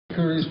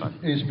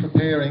is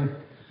preparing.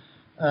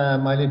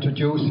 I'll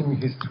introduce him.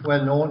 He's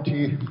well known to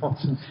you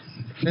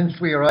since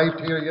we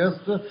arrived here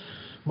yesterday.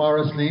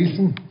 Maurice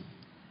Gleeson,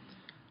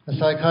 a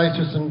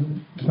psychiatrist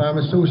and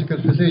pharmaceutical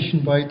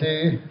physician by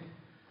day,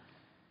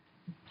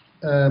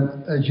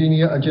 a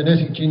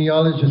genetic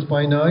genealogist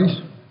by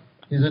night.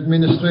 He's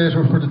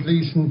administrator for the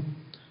Gleason,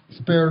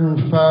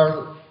 Spearin,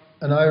 Farrell,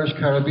 an Irish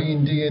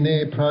Caribbean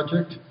DNA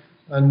project,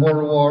 and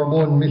World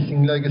War I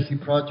missing legacy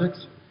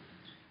projects.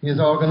 He has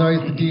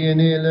organised the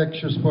DNA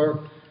lectures for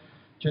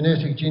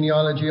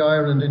Genealogy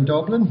Ireland in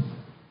Dublin.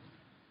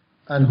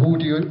 And who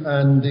do you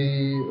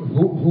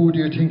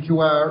think you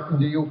are in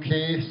the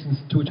UK since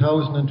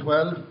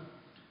 2012?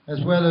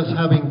 As well as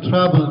having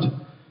travelled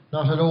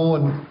not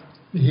alone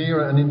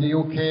here and in the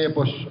UK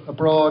but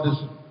abroad as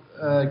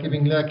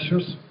giving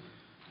lectures.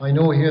 I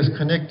know he has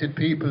connected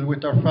people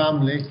with their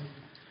family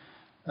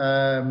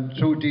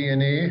through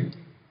DNA,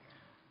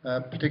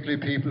 particularly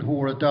people who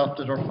were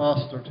adopted or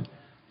fostered.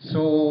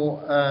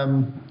 So,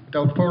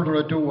 without further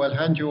ado, I'll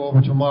hand you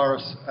over to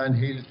Maurice, and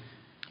he'll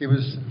give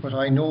us what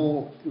I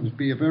know will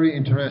be a very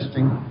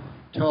interesting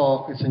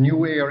talk. It's a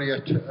new area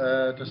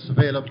that's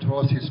available to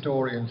us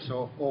historians.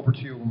 So, over to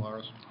you,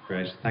 Maurice.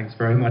 Great. Thanks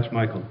very much,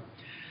 Michael.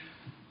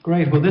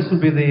 Great. Well, this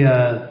will be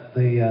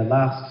the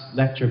last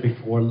lecture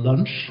before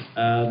lunch,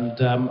 and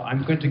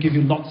I'm going to give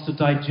you lots to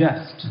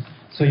digest.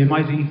 So you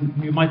might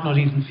not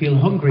even feel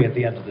hungry at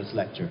the end of this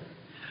lecture.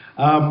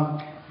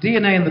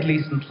 DNA and the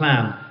Gleason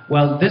plan.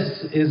 Well,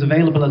 this is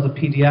available as a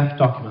PDF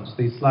document.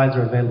 These slides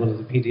are available as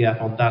a PDF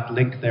on that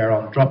link there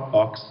on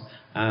Dropbox.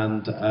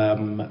 And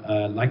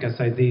like I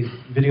say, these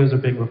videos are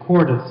being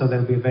recorded, so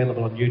they'll be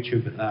available on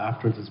YouTube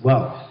afterwards as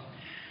well.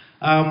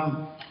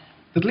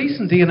 The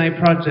Gleason DNA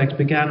project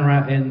began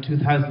around in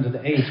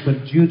 2008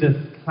 when Judith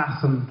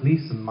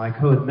Gleason, my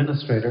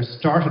co-administrator,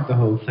 started the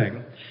whole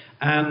thing.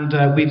 And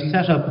we've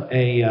set up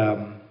a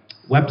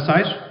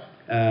website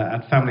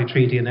at Family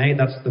Tree DNA.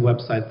 That's the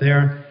website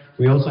there.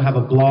 We also have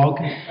a blog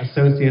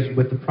associated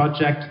with the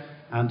project,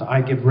 and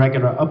I give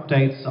regular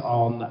updates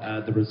on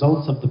the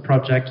results of the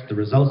project, the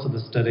results of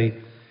the study.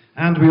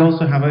 And we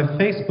also have a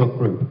Facebook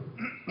group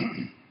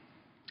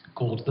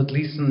called the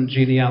Gleason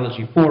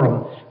Genealogy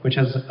Forum, which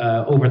has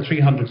over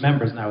 300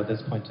 members now at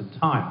this point in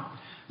time.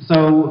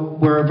 So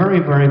we're very,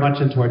 very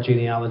much into our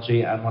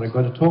genealogy, and what I'm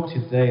going to talk to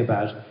you today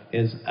about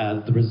is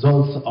the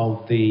results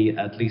of the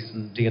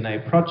Gleason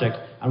DNA project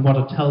and what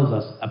it tells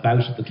us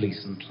about the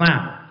Gleason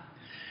plan.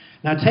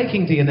 Now,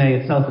 taking DNA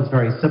itself is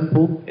very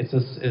simple.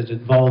 It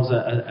involves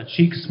a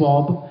cheek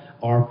swab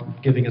or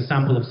giving a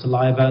sample of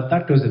saliva.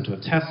 That goes into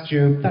a test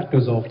tube, that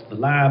goes off to the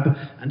lab,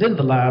 and in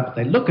the lab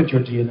they look at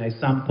your DNA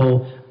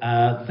sample,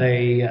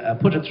 they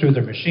put it through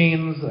their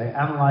machines, they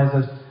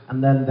analyze it,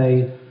 and then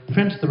they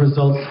print the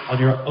results on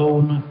your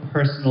own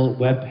personal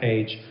web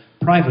page,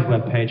 private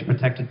web page,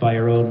 protected by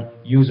your own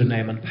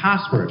username and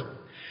password.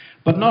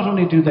 But not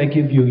only do they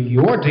give you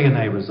your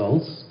DNA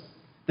results,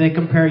 they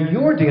compare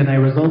your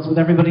DNA results with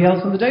everybody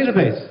else in the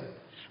database.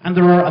 And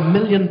there are 1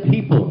 million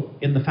people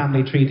in the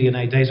Family Tree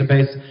DNA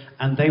database,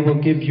 and they will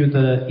give you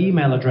the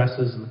email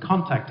addresses and the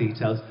contact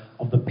details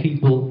of the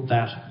people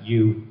that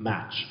you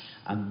match.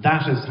 And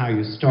that is how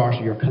you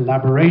start your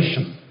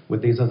collaboration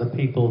with these other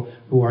people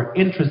who are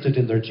interested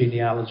in their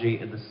genealogy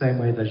in the same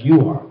way that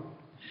you are.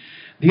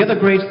 The other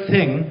great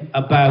thing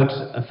about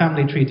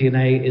Family Tree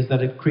DNA is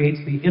that it creates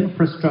the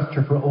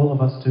infrastructure for all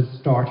of us to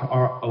start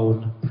our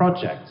own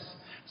projects.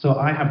 So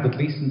I have the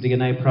Gleason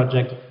DNA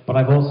project, but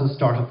I've also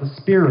started the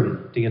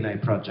Spearin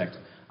DNA project.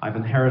 I've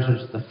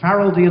inherited the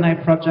Farrell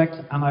DNA project,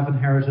 and I've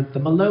inherited the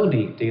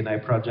Maloney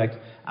DNA project,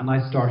 and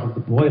I started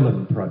the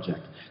Boylan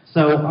project.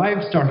 So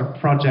I've started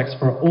projects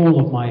for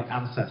all of my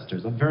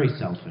ancestors. I'm very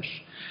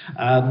selfish.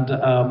 And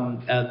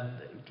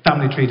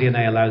Family Tree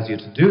DNA allows you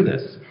to do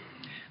this.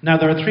 Now,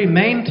 there are 3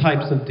 main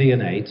types of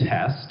DNA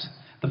test.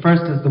 The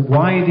first is the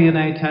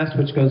Y-DNA test,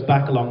 which goes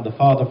back along the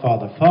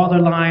father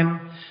line,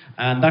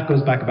 and that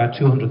goes back about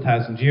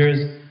 200,000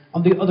 years.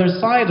 On the other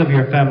side of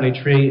your family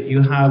tree,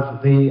 you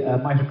have the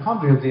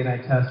mitochondrial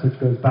DNA test, which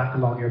goes back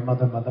along your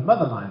mother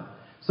line.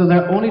 So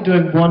they're only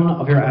doing one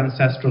of your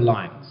ancestral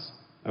lines.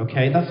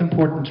 Okay, that's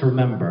important to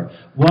remember.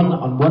 One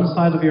on one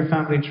side of your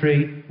family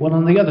tree, one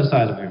on the other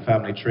side of your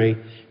family tree.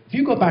 If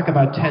you go back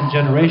about 10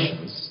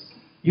 generations,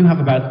 you have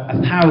about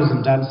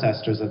 1,000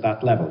 ancestors at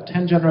that level.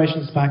 10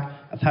 generations back,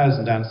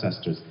 1,000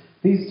 ancestors.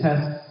 These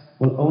tests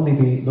will only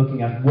be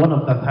looking at one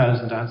of the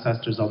 1,000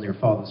 ancestors on your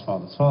father's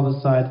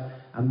side,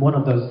 and one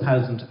of those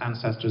 1,000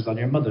 ancestors on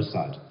your mother's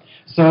side.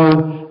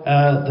 So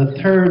the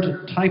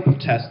third type of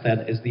test then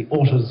is the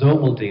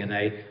autosomal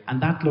DNA,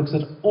 and that looks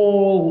at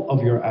all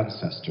of your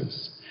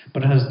ancestors.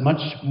 But it has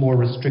much more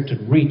restricted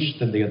reach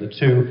than the other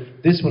two.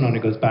 This one only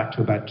goes back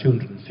to about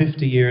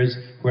 250 years,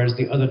 whereas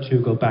the other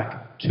two go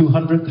back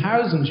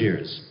 200,000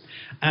 years.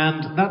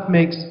 And that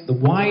makes the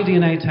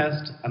Y-DNA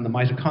test and the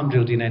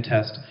mitochondrial DNA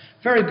test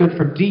very good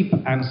for deep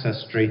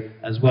ancestry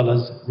as well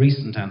as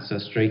recent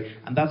ancestry,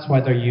 and that's why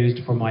they're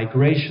used for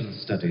migration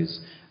studies.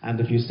 And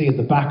if you see at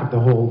the back of the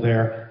hole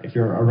there, if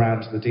you're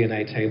around the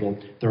DNA table,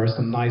 there are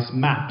some nice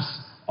maps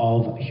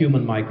of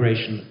human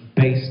migration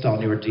based on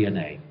your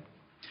DNA.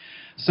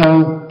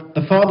 So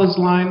the father's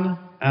line,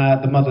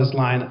 the mother's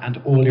line,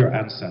 and all your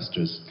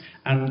ancestors.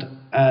 And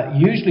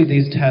usually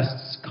these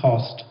tests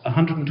cost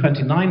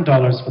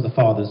 $129 for the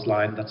father's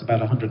line, that's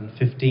about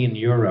 115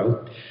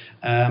 euro,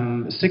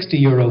 60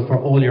 euro for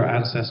all your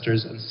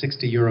ancestors, and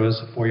 60 euros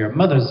for your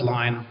mother's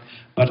line.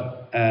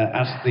 But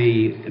at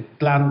the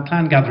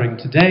clan gathering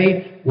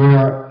today,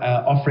 we're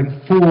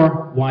offering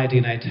 4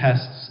 Y-DNA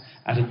tests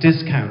at a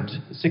discount,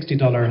 a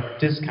 $60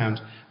 discount.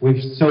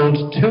 We've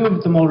sold 2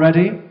 of them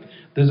already.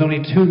 There's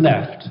only 2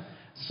 left.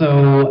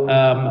 So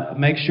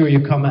make sure you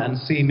come and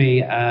see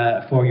me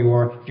if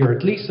you're a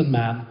Gleason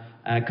man,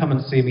 come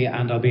and see me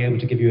and I'll be able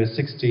to give you a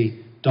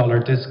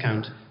 $60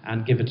 discount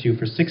and give it to you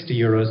for 60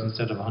 euros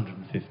instead of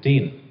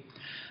 115.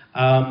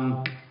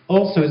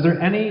 Also, is there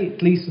any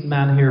Gleason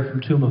man here from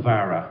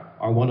Tumavara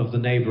or one of the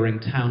neighbouring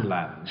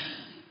townlands?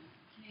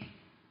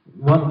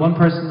 One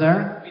person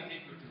there?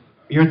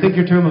 You think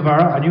you're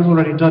Tumavara and you've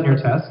already done your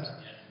test?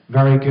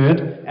 Very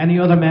good. Any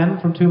other men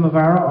from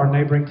Tumavara or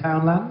neighbouring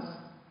townlands?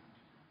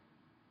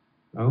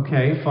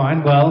 Okay,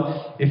 fine.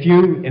 Well,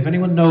 if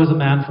anyone knows a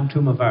man from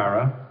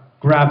Tumavara,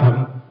 grab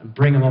him and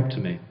bring him up to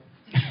me.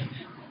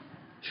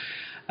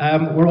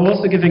 We're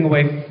also giving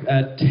away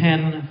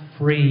 10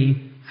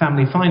 free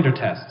family finder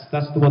tests.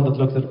 That's the one that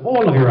looks at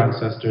all of your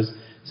ancestors.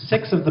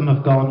 6 of them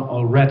have gone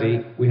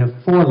already. We have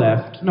 4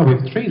 left. No, we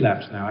have 3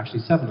 left now.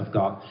 Actually, 7 have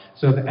gone.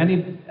 So if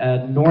any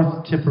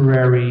North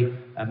Tipperary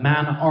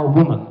man or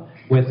woman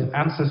with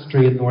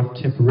ancestry in North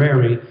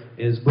Tipperary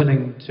is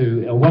willing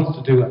to, or wants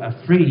to do a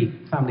free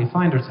family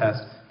finder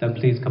test, then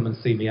please come and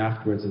see me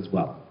afterwards as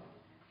well.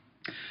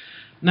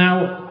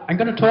 Now, I'm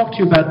going to talk to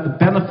you about the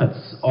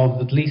benefits of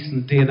the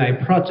Gleason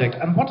DNA project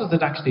and what does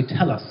it actually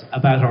tell us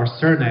about our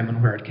surname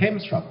and where it came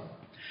from.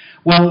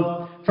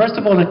 Well, first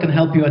of all, it can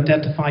help you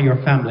identify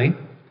your family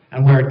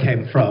and where it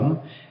came from.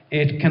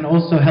 It can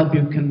also help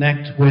you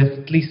connect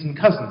with Gleason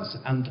cousins,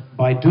 and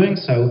by doing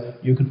so,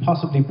 you can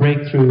possibly break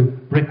through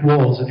brick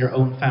walls in your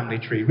own family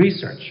tree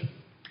research.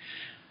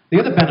 The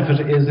other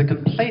benefit is it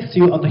can place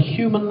you on the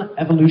human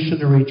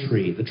evolutionary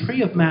tree, the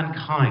tree of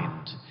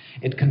mankind.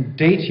 It can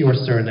date your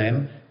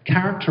surname,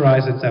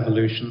 characterize its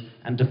evolution,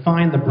 and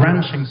define the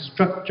branching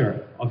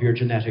structure of your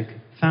genetic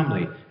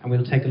family. And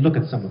we'll take a look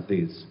at some of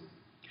these.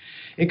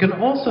 It can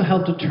also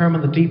help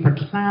determine the deeper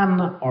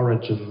clan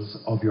origins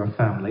of your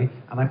family.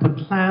 And I put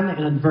clan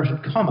in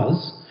inverted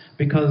commas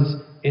because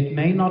it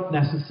may not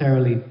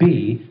necessarily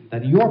be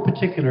that your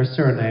particular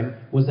surname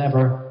was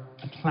ever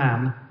a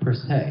clan per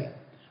se,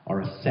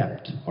 or a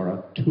sept, or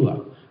a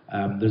tua.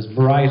 There's a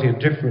variety of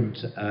different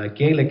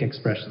Gaelic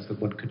expressions that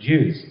one could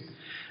use.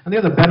 And the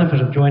other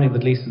benefit of joining the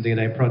Gleason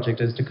DNA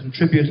project is to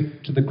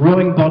contribute to the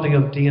growing body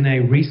of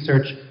DNA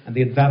research and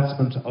the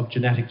advancement of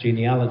genetic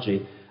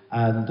genealogy.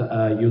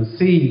 And you'll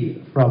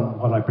see from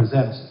what I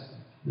present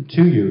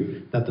to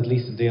you that the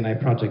Gleason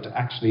DNA project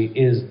actually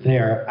is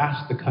there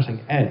at the cutting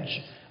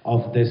edge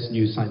of this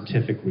new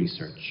scientific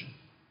research.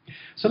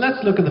 So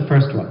let's look at the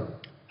first one.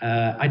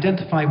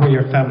 Identify where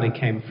your family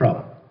came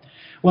from.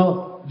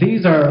 Well,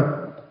 these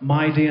are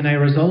my DNA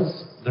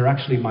results. They're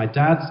actually my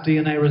dad's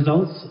DNA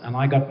results, and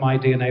I got my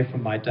DNA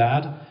from my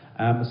dad.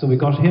 So we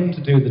got him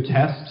to do the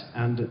test,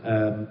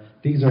 and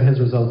these are his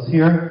results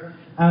here.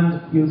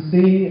 And you'll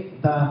see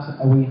that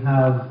we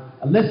have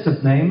a list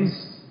of names: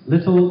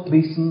 Little,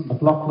 Gleason,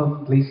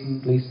 McLaughlin,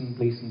 Gleason, Gleason,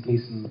 Gleason,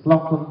 Gleason,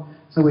 McLaughlin.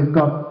 So we've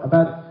got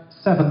about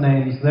 7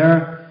 names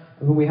there.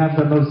 And when we have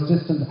the most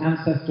distant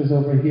ancestors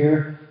over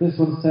here, this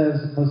one says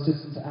most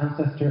distant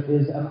ancestor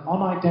is an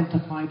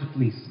unidentified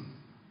Gleason.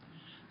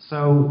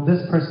 So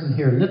this person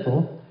here,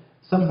 Little,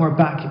 somewhere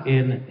back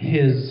in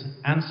his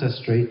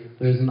ancestry,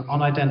 there's an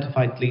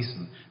unidentified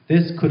Gleason.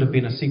 This could have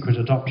been a secret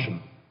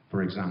adoption,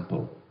 for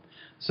example.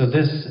 So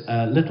this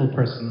Little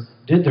person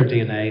did their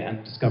DNA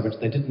and discovered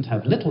they didn't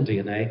have Little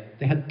DNA,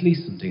 they had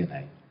Gleason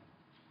DNA.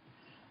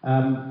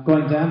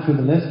 Going down through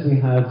the list, we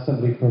have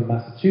somebody from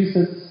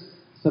Massachusetts,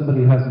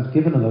 somebody who hasn't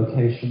given a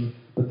location,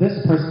 but this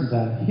person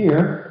down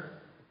here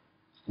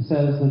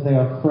says that they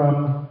are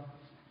from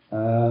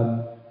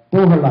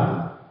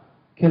Boherland,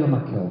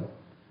 Kilmakill.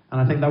 And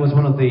I think that was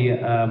one of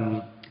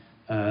the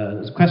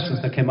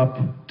questions that came up,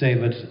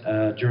 David,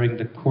 during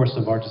the course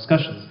of our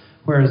discussions.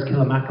 Where is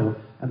Kilmakill?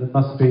 And it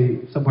must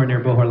be somewhere near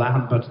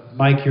Boherland, but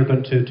Mike, you're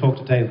going to talk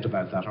to David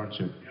about that, aren't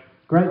you? Yep.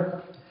 Great.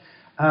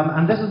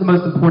 And this is the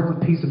most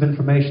important piece of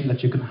information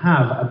that you can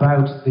have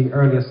about the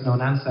earliest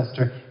known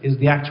ancestor, is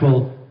the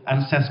actual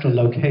ancestral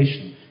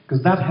location,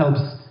 because that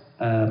helps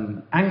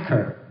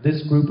anchor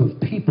this group of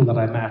people that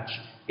I match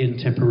in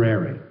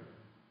Tipperary.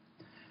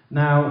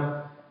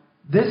 Now,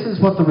 this is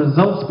what the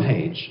results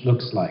page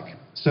looks like.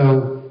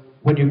 So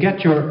when you get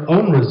your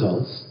own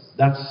results,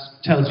 that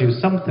tells you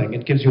something.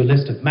 It gives you a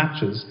list of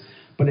matches.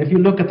 But if you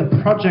look at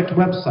the project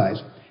website,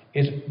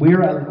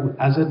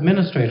 as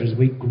administrators,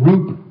 we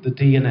group the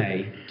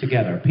DNA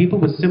together. People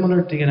with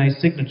similar DNA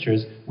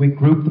signatures, we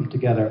group them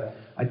together.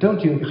 I don't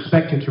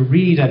expect you to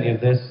read any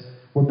of this.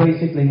 We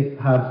basically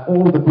have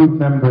all the group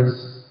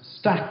members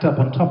stacked up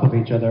on top of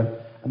each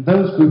other, and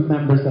those group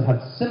members that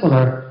have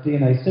similar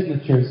DNA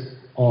signatures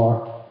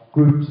are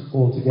grouped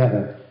all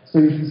together. So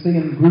you can see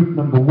in group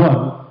number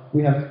 1,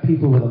 we have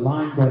people with a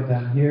line going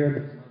down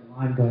here, a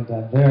line going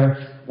down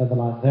there, another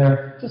line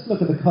there. Just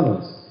look at the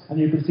colours, and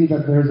you can see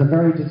that there's a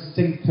very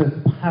distinctive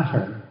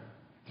pattern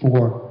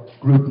for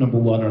group number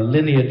 1, or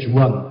lineage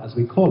 1, as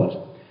we call it.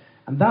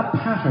 And that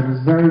pattern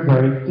is very,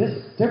 very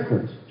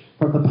different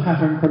from the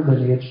pattern for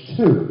lineage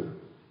 2.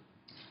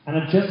 And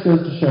it just goes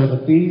to show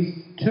that these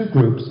two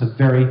groups have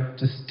very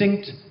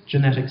distinct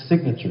genetic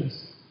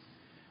signatures.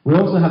 We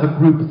also have a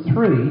group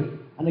 3,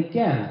 and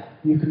again,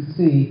 you can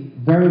see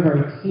very,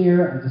 very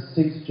clear and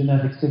distinct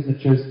genetic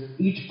signatures.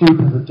 Each group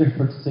has a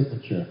different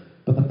signature,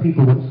 but the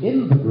people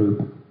within the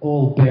group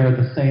all bear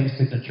the same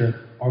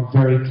signature or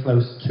very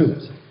close to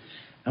it.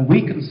 And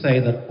we can say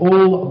that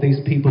all of these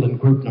people in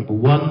group number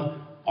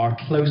 1 are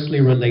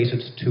closely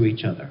related to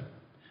each other.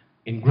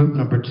 In group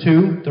number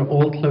 2, they're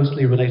all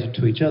closely related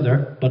to each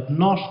other, but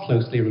not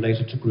closely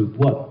related to group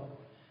 1.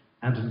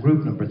 And in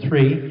group number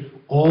 3,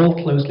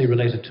 all closely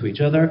related to each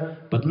other,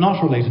 but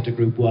not related to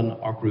group 1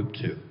 or group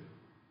 2.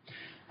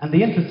 And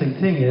the interesting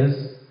thing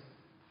is,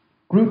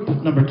 group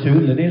number 2,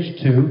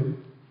 lineage 2,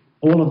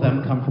 all of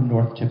them come from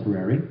North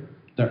Tipperary.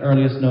 The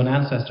earliest known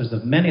ancestors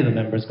of many of the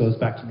members goes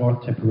back to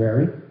North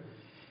Tipperary.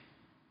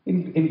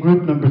 In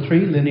group number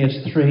 3,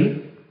 lineage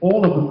 3,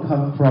 all of them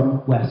come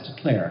from West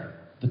Clare,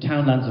 the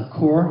townlands of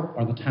Core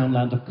or the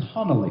townland of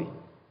Connolly.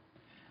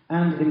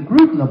 And in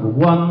group number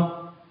 1,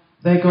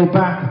 they go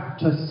back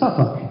to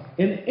Suffolk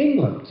in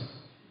England.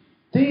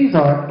 These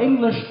are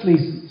English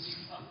Gleasons.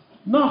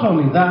 Not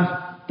only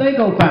that, they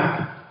go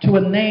back to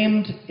a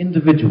named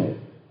individual,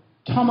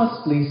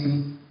 Thomas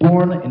Gleason,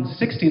 born in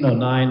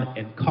 1609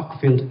 in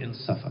Cockfield in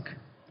Suffolk.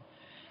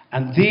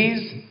 And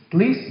these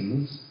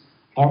Gleasons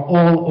are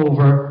all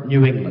over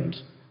New England.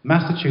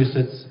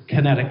 Massachusetts,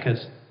 Connecticut,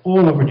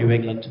 all over New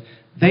England.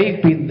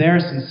 They've been there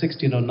since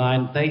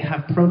 1609. They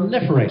have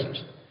proliferated.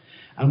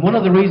 And one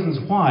of the reasons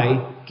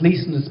why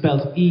Gleason is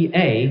spelled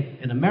E-A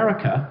in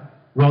America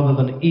rather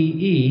than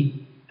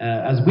E-E,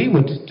 as we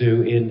would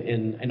do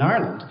in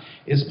Ireland,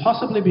 is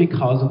possibly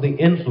because of the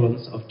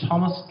influence of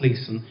Thomas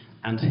Gleason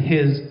and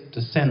his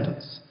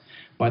descendants.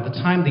 By the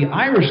time the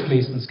Irish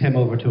Gleasons came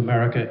over to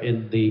America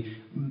in the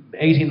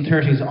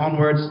 1830s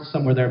onwards,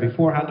 some were there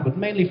beforehand, but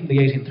mainly from the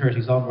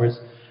 1830s onwards,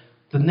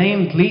 the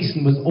name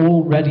Gleason was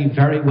already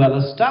very well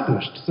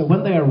established. So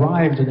when they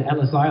arrived in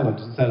Ellis Island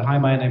and said, "Hi,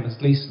 my name is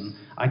Gleason,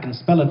 I can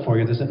spell it for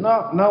you," they said,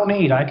 no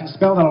need, I can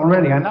spell that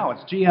already, I know,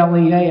 it's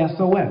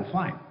G-L-E-A-S-O-N,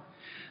 fine.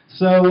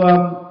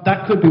 So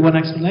that could be one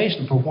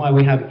explanation for why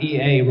we have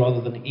E-A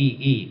rather than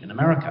E-E in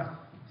America.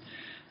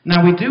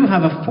 Now we do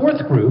have a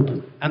fourth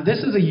group, and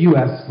this is a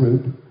US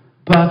group,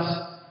 but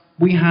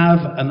we have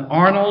an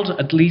Arnold,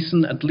 a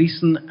Gleason,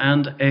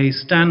 and a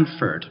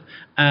Stanford.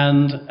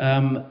 And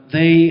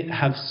they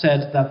have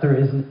said that there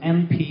is an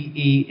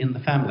NPE in the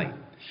family.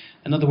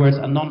 In other words,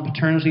 a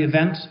non-paternity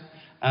event,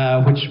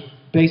 which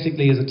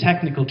basically is a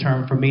technical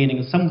term for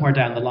meaning somewhere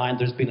down the line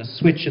there's been a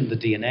switch in the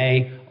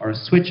DNA or a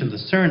switch in the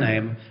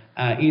surname,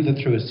 either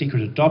through a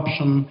secret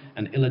adoption,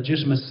 an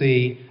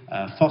illegitimacy,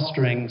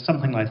 fostering,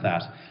 something like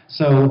that.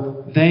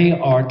 So they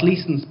are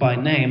Gleasons by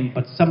name,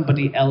 but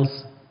somebody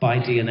else by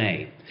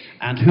DNA.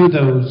 And who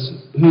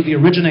the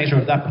originator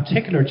of that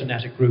particular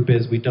genetic group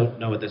is, we don't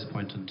know at this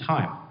point in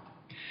time.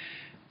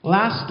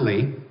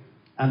 Lastly,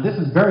 and this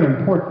is very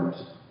important,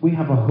 we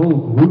have a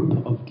whole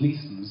group of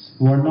Gleasons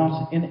who are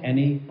not in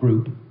any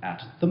group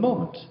at the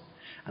moment.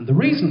 And the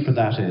reason for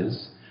that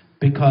is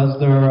because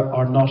there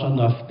are not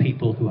enough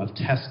people who have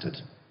tested.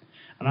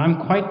 And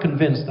I'm quite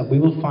convinced that we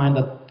will find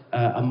that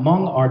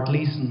among our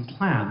Gleason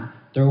clan,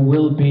 there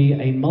will be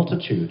a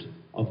multitude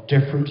of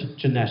different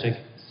genetic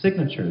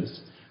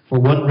signatures for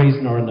one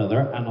reason or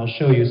another, and I'll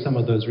show you some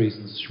of those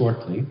reasons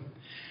shortly.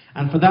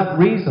 And for that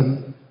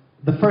reason,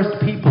 the first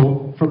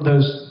people from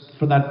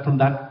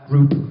that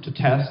group to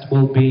test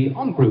will be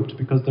ungrouped,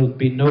 because there will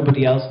be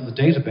nobody else in the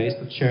database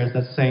that shares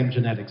that same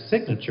genetic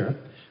signature.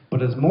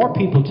 But as more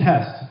people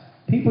test,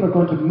 people are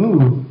going to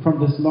move from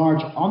this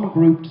large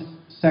ungrouped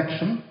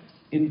section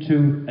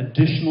into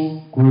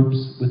additional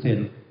groups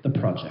within the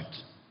project.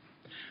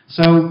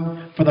 So,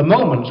 for the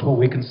moment, what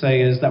we can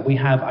say is that we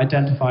have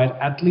identified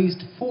at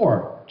least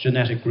 4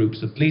 genetic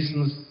groups of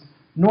Gleasons: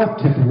 North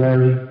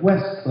Tipperary,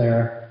 West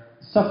Clare,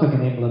 Suffolk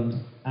in England,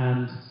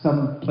 and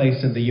some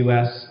place in the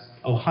US.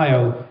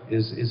 Ohio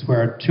is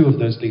where 2 of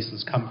those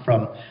Gleasons come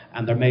from,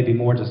 and there may be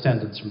more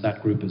descendants from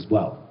that group as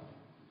well.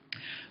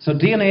 So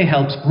DNA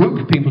helps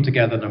group people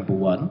together, number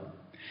 1.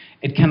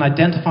 It can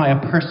identify a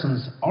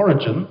person's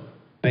origin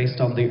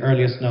based on the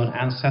earliest known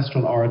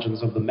ancestral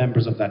origins of the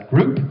members of that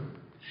group.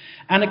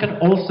 And it can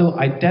also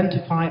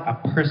identify a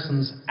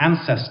person's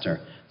ancestor.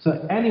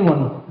 So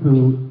anyone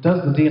who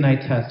does the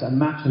DNA test and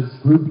matches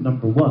group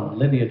number 1,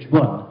 lineage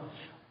 1,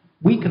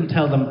 we can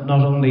tell them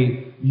not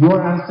only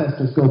your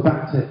ancestors go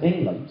back to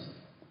England,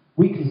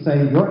 we can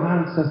say your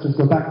ancestors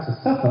go back to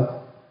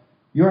Suffolk,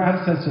 your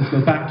ancestors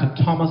go back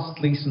to Thomas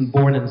Gleason,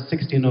 born in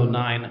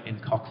 1609 in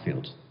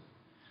Cockfield.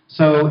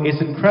 So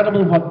it's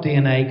incredible what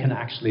DNA can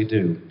actually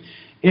do.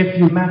 If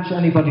you match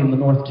anybody in the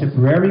North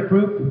Tipperary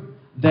group,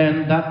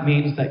 then that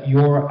means that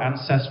your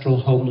ancestral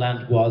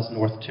homeland was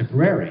North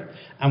Tipperary.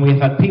 And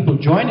we've had people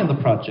joining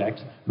the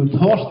project who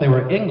thought they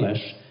were English,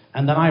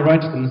 and then I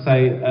write to them and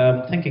say,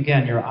 think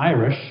again, you're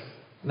Irish.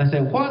 And they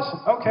say, what?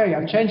 Okay,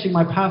 I'm changing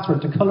my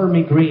password to colour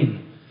me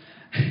green.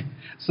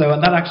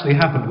 And that actually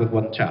happened with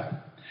one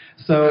chap.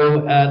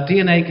 So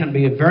DNA can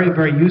be a very,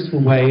 very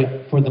useful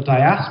way for the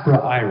diaspora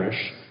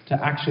Irish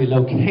to actually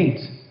locate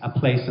a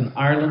place in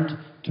Ireland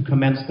to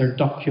commence their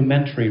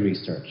documentary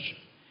research.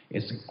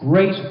 It's a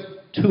great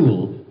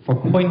tool for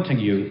pointing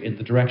you in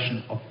the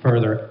direction of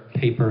further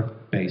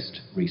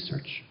paper-based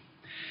research.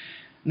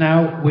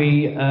 Now,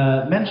 we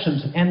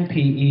mentioned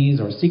NPEs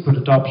or secret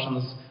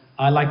adoptions.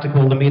 I like to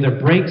call them either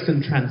breaks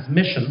in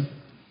transmission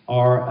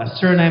or a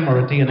surname or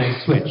a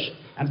DNA switch.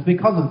 And it's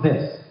because of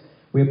this.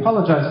 We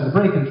apologise for the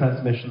break in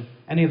transmission.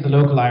 Any of the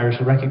local Irish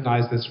will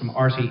recognise this from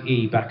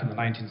RTE back in the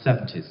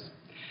 1970s.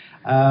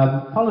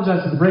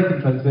 Apologise for the break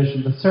in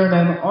transmission. The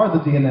surname or the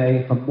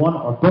DNA from one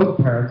or both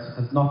parents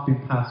has not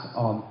been passed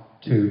on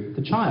to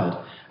the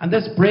child. And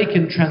this break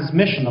in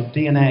transmission of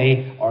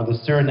DNA or the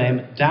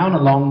surname down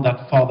along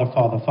that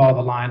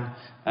father line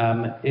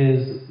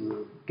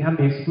can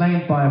be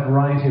explained by a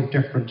variety of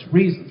different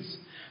reasons.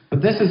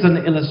 But this is an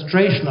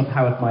illustration of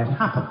how it might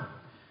happen.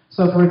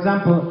 So, for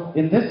example,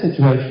 in this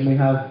situation, we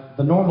have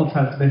the normal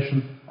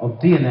transmission of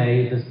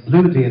DNA, this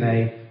blue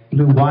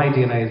Y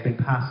DNA has been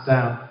passed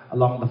down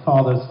along the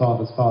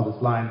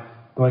father's line,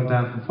 going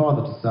down from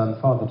father to son,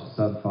 father to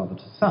son, father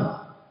to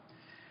son.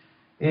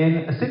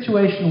 In a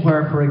situation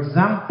where, for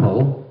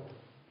example,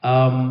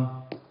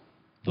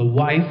 the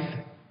wife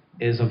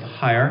is of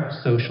higher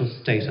social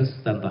status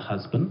than the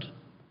husband,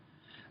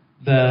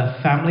 the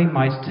family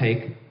might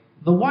take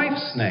the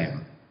wife's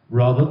name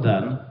rather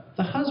than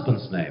the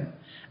husband's name.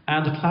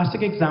 And a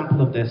classic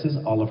example of this is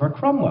Oliver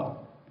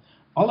Cromwell.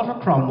 Oliver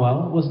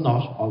Cromwell was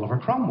not Oliver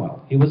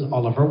Cromwell. He was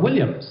Oliver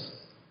Williams.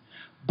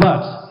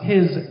 But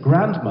his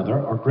grandmother,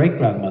 or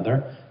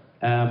great-grandmother,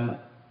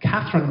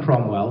 Catherine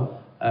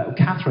Cromwell,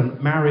 Catherine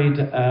married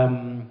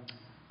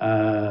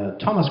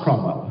Thomas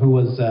Cromwell, who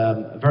was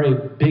a very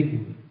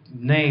big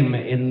name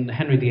in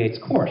Henry VIII's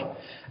court.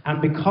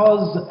 And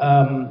because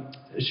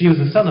she was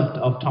the son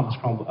of Thomas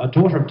Cromwell, a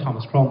daughter of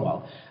Thomas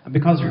Cromwell, and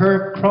because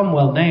her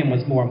Cromwell name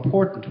was more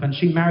important, when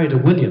she married a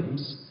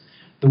Williams,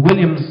 the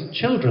Williams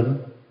children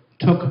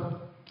took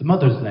the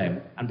mother's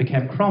name and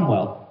became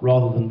Cromwell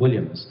rather than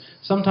Williams.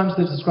 Sometimes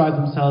they describe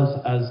themselves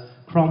as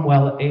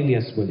Cromwell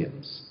alias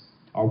Williams,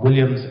 or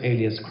Williams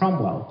alias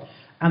Cromwell.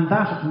 And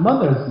that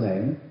mother's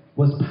name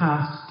was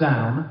passed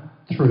down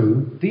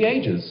through the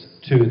ages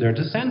to their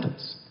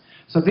descendants.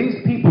 So these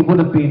people would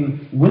have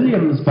been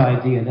Williams by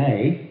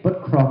DNA,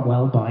 but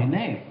Cromwell by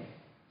name.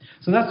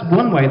 So that's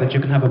one way that you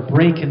can have a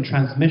break in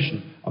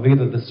transmission of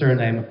either the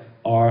surname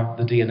or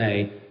the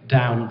DNA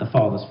down the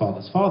father's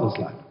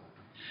line.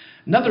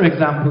 Another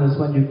example is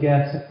when you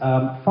get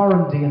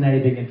foreign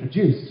DNA being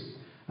introduced.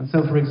 And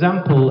so, for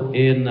example,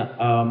 in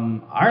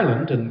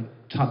Ireland, in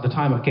the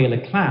time of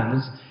Gaelic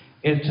clans,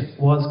 it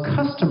was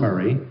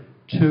customary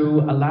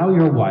to allow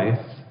your wife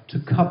to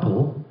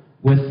couple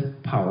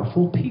with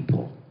powerful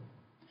people.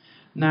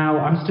 Now,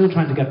 I'm still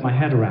trying to get my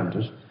head around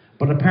it,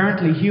 but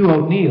apparently Hugh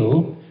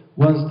O'Neill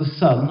was the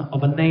son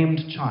of a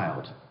named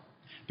child.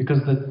 Because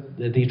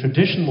the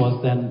tradition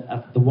was then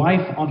the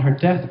wife on her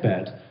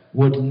deathbed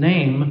would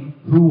name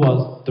who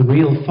was the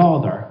real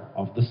father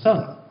of the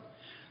son.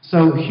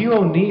 So Hugh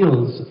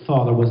O'Neill's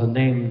father was a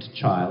named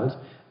child,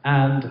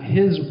 and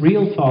his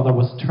real father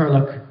was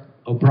Turlough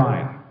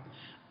O'Brien.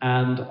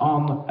 And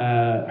on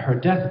her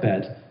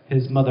deathbed,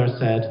 his mother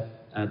said,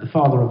 the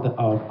father of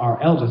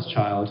our eldest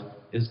child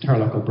is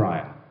Turlough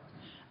O'Brien.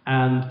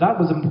 And that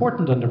was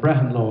important under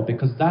Brehon law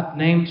because that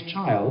named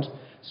child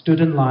stood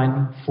in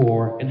line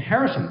for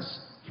inheritance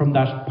from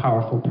that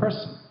powerful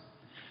person.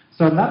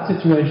 So in that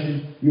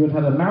situation, you would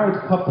have a married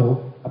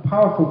couple, a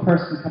powerful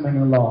person coming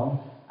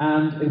along,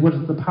 and it was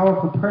the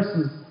powerful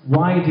person's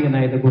Y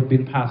DNA that would have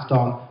been passed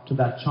on to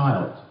that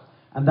child.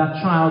 And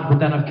that child would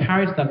then have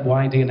carried that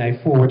Y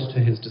DNA forward to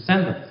his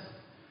descendants.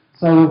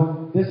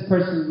 So this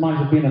person might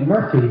have been a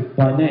Murphy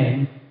by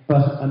name,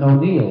 but an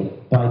O'Neill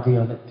by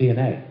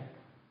DNA.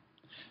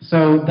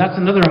 So that's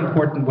another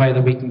important way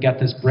that we can get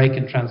this break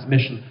in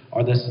transmission,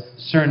 or this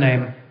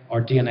surname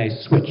or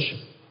DNA switch,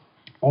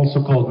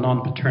 also called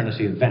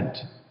non-paternity event.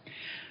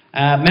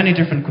 Many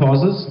different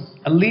causes.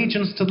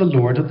 Allegiance to the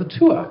Lord of the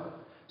Tuatha.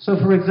 So,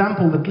 for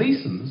example, the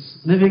Gleasons,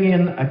 living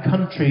in a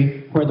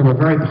country where there were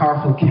very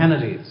powerful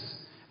Kennedys,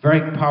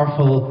 very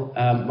powerful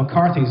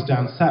McCarthys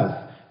down south,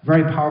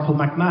 very powerful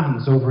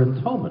McMahons over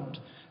in Thomond,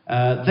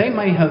 they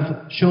may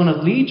have shown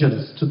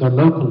allegiance to their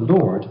local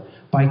lord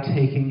by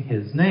taking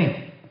his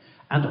name.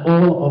 And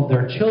all of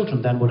their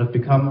children then would have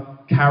become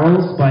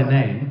Carrolls by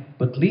name,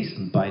 but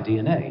Gleason by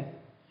DNA.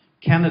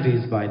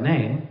 Kennedys by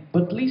name,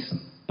 but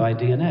Gleason by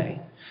DNA.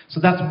 So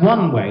that's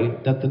one way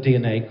that the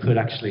DNA could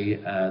actually,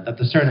 that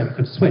the surname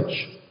could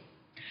switch.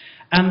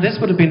 And this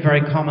would have been very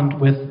common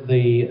with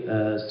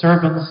the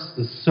servants,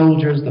 the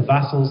soldiers, the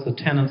vassals, the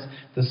tenants.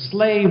 The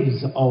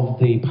slaves of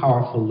the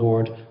powerful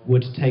lord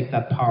would take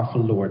that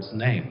powerful lord's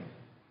name.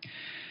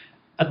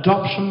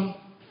 Adoption,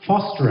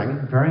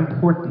 fostering, very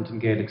important in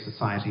Gaelic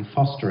society,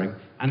 fostering,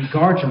 and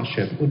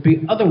guardianship would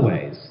be other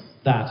ways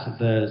that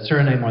the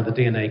surname or the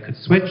DNA could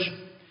switch.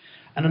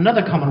 And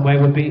another common way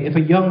would be if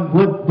a young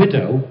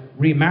widow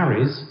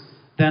remarries,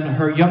 then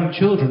her young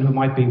children, who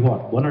might be,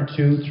 1 or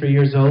 2, 3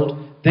 years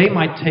old, they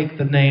might take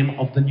the name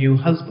of the new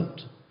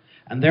husband.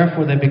 And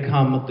therefore they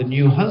become the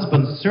new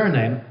husband's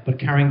surname, but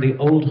carrying the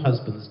old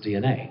husband's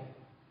DNA.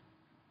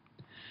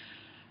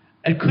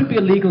 It could be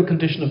a legal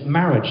condition of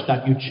marriage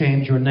that you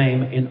change your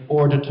name in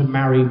order to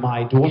marry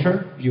my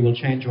daughter. You will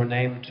change your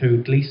name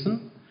to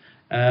Gleason.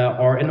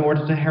 Or in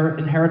order to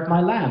inherit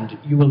my land,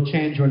 you will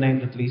change your name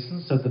to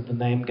Gleason so that the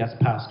name gets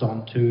passed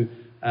on to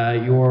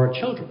your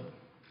children.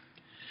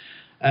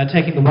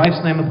 Taking the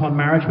wife's name upon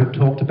marriage, we've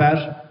talked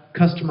about.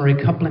 Customary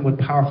coupling with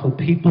powerful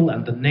people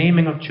and the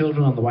naming of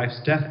children on the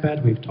wife's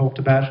deathbed, we've talked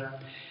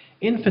about.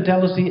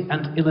 Infidelity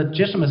and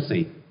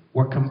illegitimacy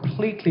were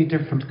completely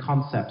different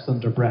concepts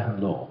under Brehon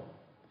law.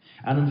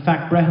 And in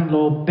fact, Brehon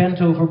law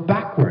bent over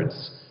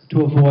backwards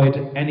to avoid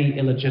any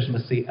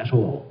illegitimacy at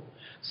all.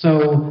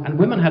 So, and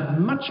women had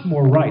much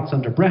more rights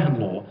under Brehon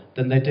law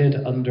than they did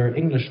under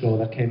English law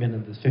that came in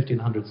the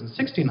 1500s and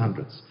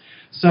 1600s.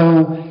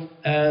 So,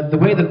 the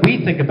way that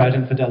we think about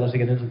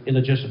infidelity and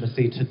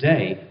illegitimacy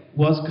today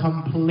was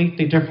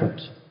completely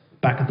different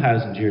back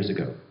 1,000 years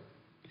ago.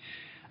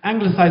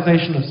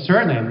 Anglicization of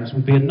surnames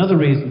would be another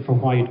reason for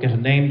why you'd get a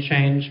name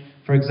change.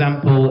 For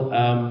example,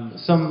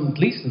 some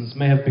Gleasons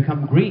may have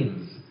become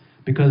Greens,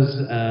 because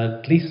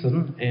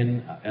Gleason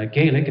in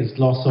Gaelic is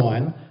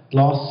Glosáin.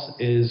 Glos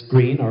is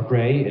green or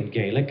grey in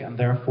Gaelic, and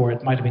therefore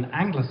it might have been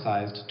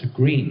anglicized to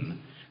green.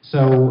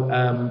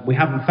 So we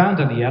haven't found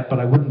any yet, but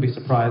I wouldn't be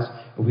surprised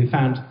if we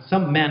found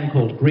some men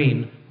called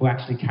Green who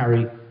actually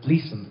carry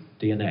Gleason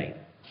DNA.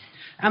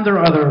 And there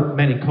are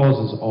many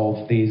causes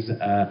of these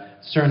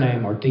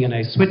surname or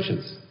DNA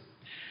switches.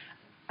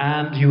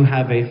 And you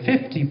have a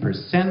 50%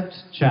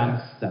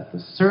 chance that the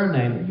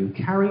surname you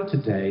carry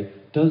today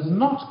does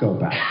not go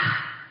back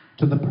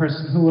to the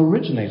person who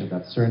originated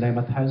that surname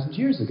 1,000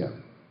 years ago.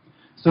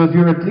 So if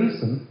you're a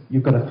Gleason,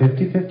 you've got a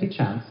 50-50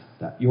 chance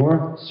that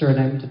your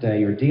surname today,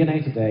 your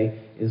DNA today,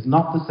 is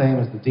not the same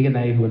as the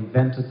DNA who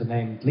invented the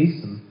name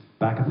Gleason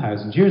back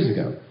 1,000 years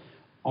ago.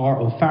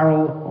 Or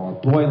Farrell, or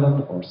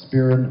Boylan, or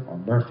Spearin, or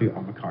Murphy,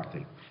 or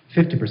McCarthy.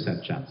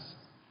 50% chance.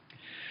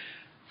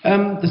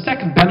 The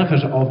second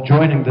benefit of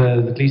joining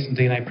the Gleason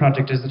DNA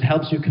project is it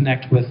helps you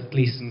connect with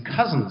Gleason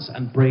cousins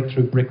and break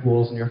through brick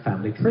walls in your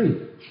family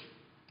tree.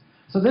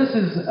 So this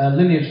is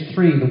lineage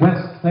 3, the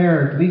West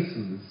Clare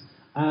Gleasons,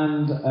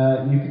 and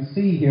you can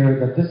see here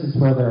that this is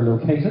where they're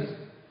located.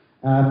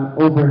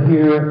 Over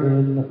here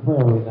in, where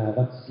are we now?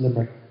 That's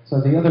Limerick.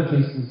 So the other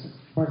Gleasons,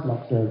 where's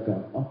Loughdare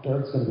gone?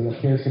 Loughdare going to be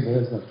up here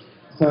somewhere, isn't it?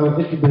 So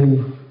it could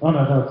be, oh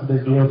no, it's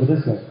going to be over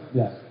this way,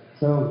 yeah.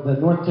 So the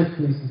North Tip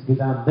Gleasons will be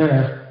down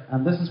there,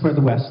 and this is where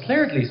the West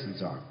Clare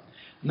Gleasons are.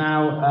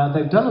 Now,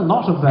 they've done a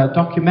lot of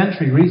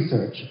documentary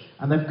research,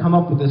 and they've come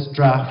up with this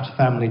draft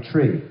family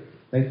tree.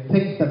 They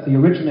think that the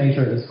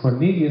originator is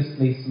Cornelius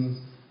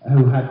Gleeson,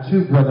 who had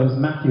 2 brothers,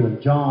 Matthew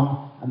and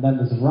John, and then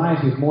there's a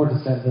variety of more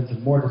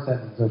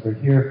descendants over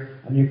here,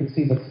 and you can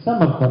see that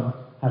some of them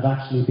have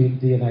actually been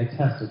DNA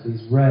tested,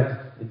 these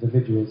red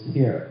individuals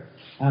here.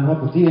 And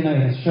what the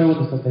DNA has shown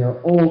is that they are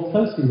all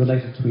closely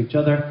related to each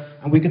other,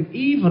 and we can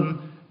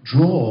even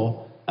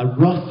draw a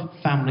rough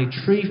family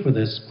tree for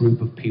this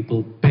group of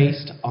people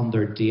based on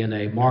their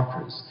DNA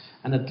markers.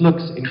 And it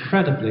looks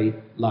incredibly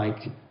like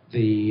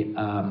the,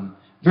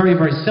 very,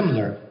 very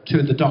similar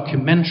to the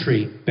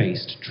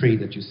documentary-based tree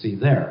that you see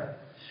there.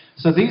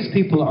 So these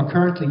people are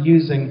currently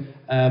using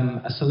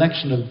a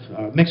selection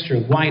of mixture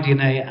of Y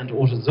DNA and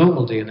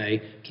autosomal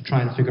DNA to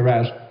try and figure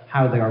out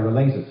how they are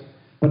related.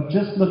 But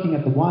just looking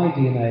at the Y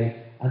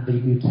DNA and the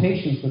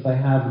mutations that they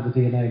have in the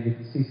DNA, you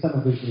can see some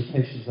of these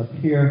mutations up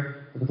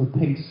here, the little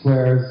pink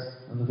squares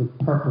and the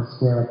little purple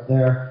square up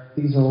there.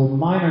 These are all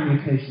minor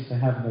mutations they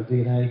have in their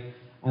DNA,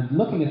 and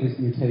looking at these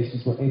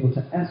mutations, we're able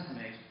to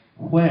estimate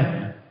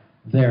when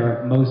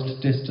their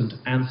most distant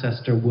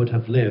ancestor would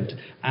have lived.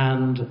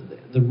 And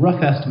the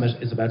rough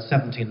estimate is about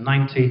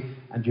 1790,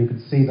 and you can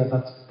see that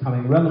that's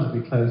coming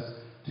relatively close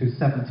to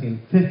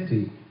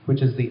 1750,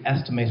 which is the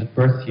estimated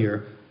birth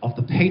year of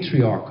the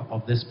patriarch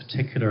of this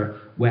particular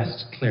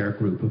West Clare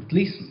group of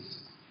Gleasons.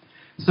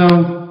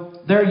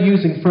 So they're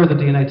using further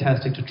DNA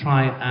testing to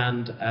try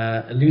and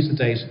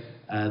elucidate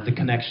the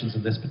connections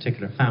of this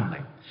particular family.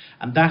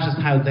 And that is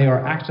how they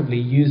are actively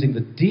using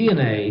the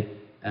DNA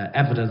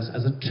evidence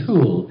as a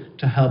tool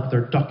to help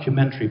their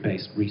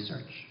documentary-based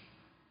research.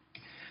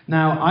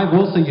 Now, I've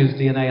also used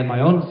DNA in my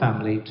own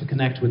family to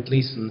connect with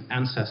Gleason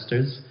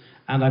ancestors,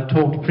 and I've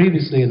talked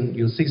previously, and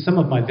you'll see some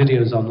of my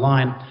videos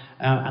online,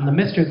 and The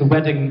Mystery of the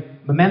Wedding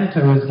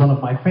Memento is one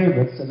of my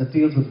favorites, and it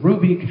deals with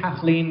Ruby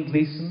Kathleen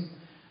Gleason.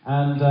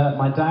 And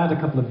my dad,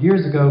 a couple of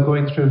years ago,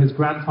 going through his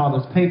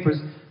grandfather's papers,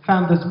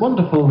 found this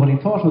wonderful, what he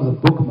thought was a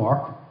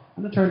bookmark,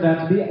 and it turned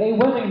out to be a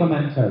wedding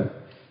memento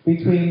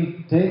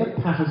between David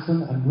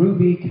Patterson and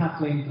Ruby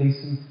Kathleen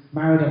Gleason,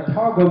 married at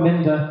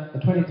Targominda the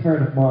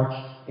 23rd of March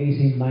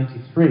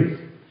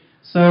 1893.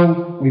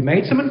 So we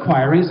made some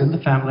inquiries in the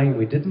family.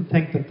 We didn't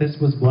think that this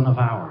was one of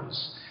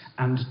ours.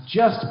 And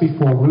just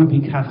before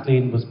Ruby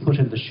Kathleen was put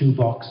in the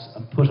shoebox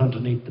and put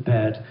underneath the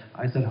bed,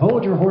 I said,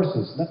 hold your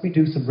horses, let me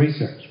do some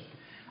research.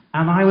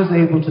 And I was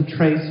able to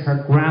trace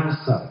her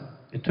grandson.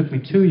 It took me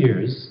 2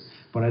 years,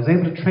 but I was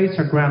able to trace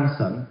her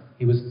grandson.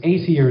 He was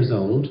 80 years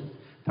old.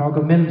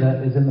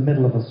 Targominda is in the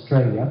middle of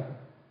Australia.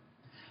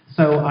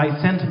 So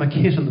I sent him a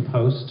kit in the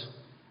post,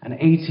 and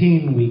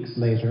 18 weeks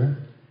later,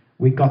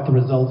 we got the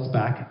results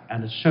back,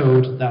 and it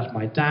showed that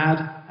my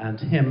dad and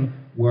him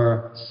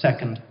were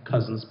second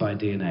cousins by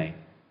DNA.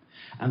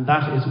 And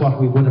that is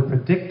what we would have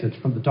predicted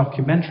from the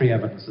documentary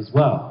evidence as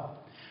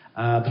well.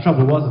 The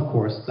trouble was, of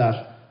course,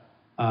 that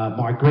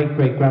my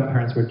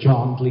great-great-grandparents were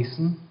John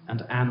Gleason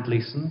and Anne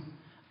Gleason,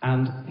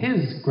 and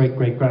his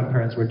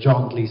great-great-grandparents were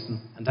John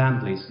Gleason and Anne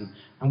Gleason,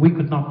 and we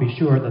could not be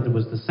sure that there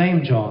was the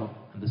same John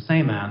and the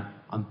same Anne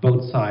on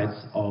both sides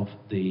of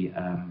the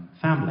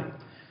family.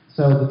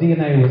 So the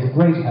DNA was a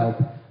great help,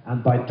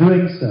 and by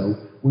doing so,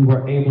 we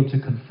were able to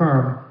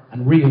confirm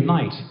and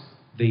reunite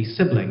the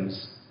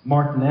siblings,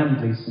 Martin M.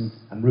 Gleason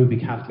and Ruby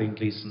Kathleen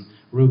Gleason.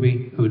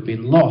 Ruby, who had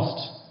been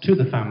lost to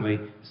the family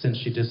since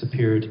she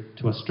disappeared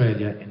to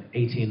Australia in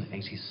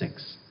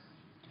 1886.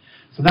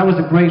 So that was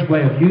a great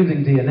way of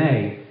using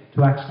DNA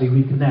to actually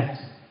reconnect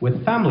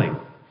with family.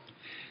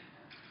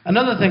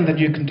 Another thing that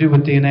you can do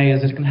with DNA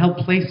is it can help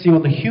place you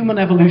on the human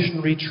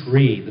evolutionary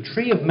tree, the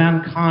tree of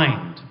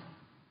mankind.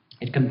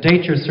 It can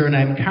date your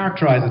surname,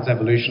 characterize its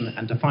evolution,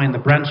 and define the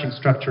branching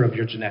structure of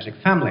your genetic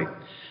family.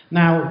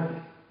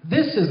 Now,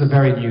 this is a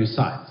very new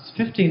science.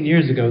 15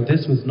 years ago,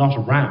 this was not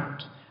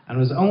around. And it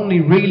was only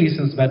really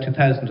since about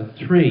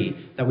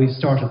 2003 that we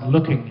started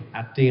looking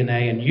at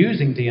DNA and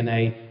using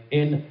DNA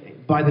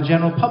by the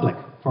general public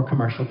for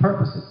commercial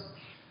purposes.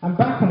 And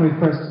back when we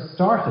first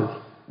started,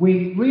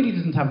 we really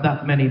didn't have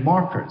that many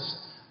markers.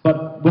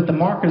 But with the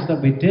markers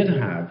that we did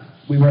have,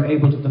 we were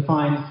able to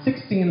define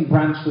 16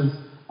 branches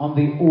on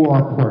the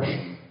OR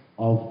portion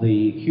of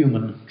the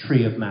human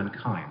tree of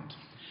mankind.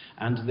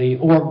 And the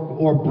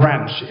OR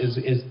branch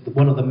is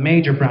one of the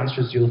major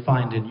branches you'll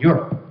find in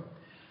Europe.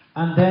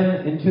 And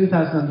then in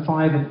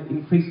 2005 it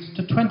increased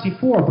to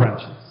 24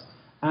 branches,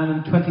 and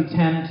in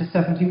 2010 to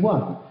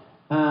 71,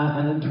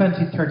 and in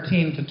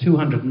 2013 to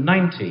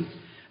 290.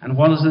 And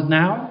what is it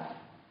now?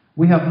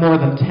 We have more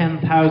than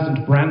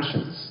 10,000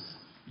 branches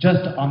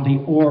just on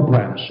the OR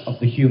branch of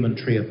the human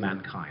tree of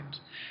mankind.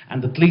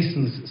 And the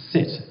Gleasons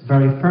sit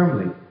very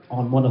firmly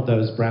on one of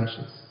those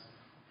branches.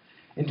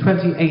 In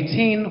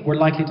 2018, we're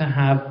likely to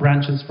have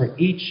branches for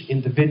each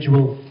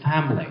individual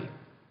family.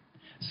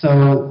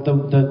 So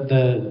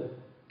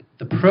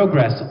the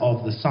progress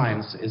of the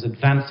science is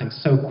advancing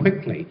so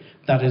quickly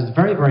that it is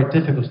very, very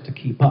difficult to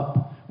keep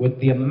up with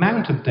the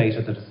amount of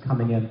data that is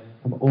coming in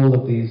from all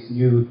of these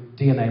new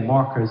DNA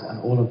markers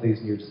and all of these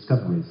new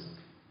discoveries.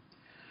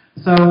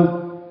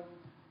 So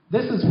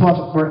this is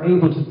what we're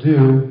able to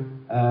do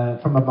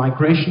from a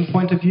migration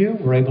point of view.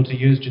 We're able to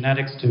use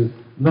genetics to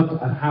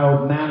look at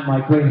how man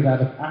migrated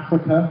out of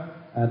Africa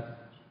at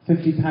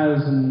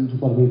 50,000,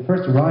 well, we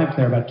first arrived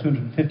there about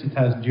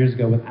 250,000 years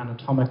ago with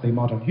anatomically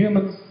modern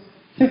humans.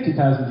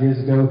 50,000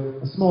 years ago,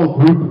 a small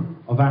group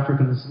of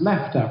Africans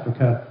left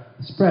Africa,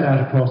 spread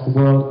out across the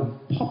world,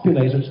 and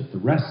populated the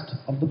rest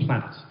of the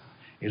planet.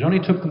 It only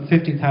took them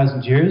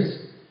 50,000 years,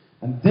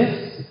 and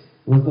this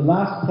was the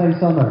last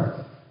place on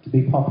Earth to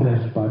be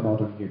populated by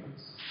modern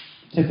humans,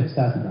 the tip of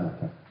South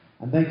America.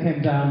 And they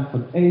came down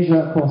from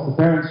Asia, across the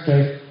Bering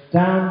Strait,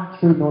 down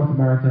through North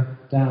America,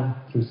 down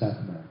through South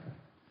America.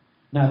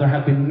 Now, there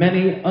have been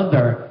many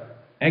other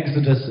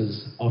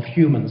exoduses of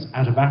humans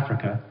out of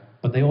Africa,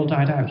 but they all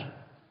died out.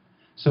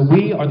 So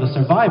we are the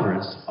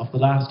survivors of the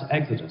last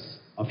exodus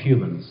of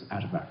humans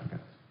out of Africa.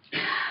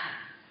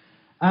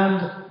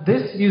 And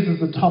this uses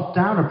the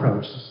top-down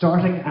approach,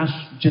 starting at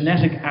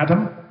genetic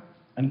Adam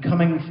and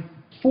coming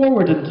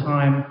forward in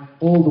time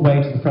all the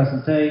way to the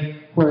present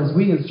day, whereas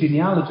we as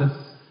genealogists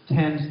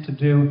tend to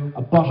do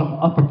a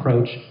bottom-up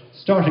approach,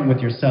 starting with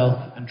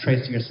yourself and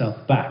tracing yourself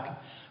back.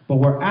 But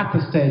we're at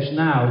the stage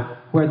now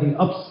where the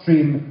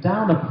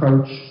upstream-down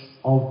approach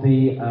of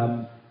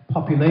the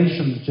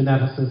population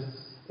geneticists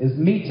is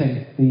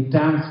meeting the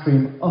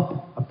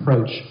downstream-up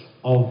approach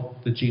of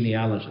the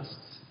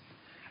genealogists.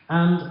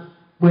 And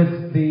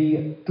with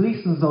the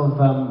Gleasons of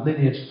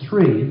lineage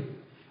 3,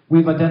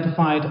 we've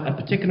identified a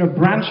particular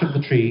branch of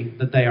the tree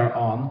that they are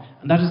on,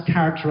 and that is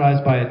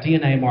characterized by a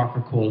DNA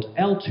marker called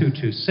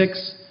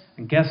L226.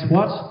 And guess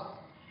what?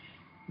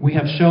 We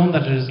have shown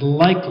that it is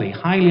likely,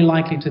 highly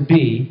likely to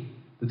be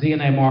the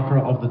DNA marker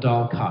of the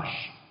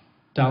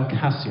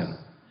Dalcassian.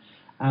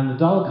 And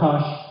the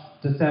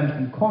Dalcash descend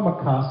from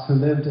Cormac Cass, who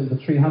lived in the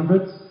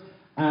 300s,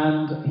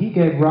 and he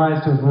gave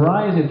rise to a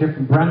variety of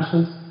different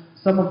branches.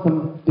 Some of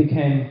them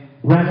became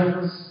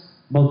Brennans,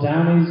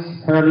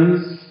 Muldownys,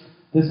 Hurleys,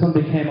 This one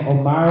became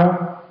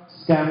O'Mara,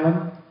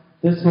 Scanlon.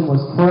 This one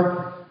was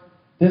Quirk.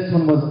 This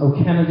one was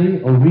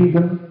O'Kennedy,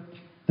 O'Regan.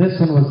 This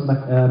one was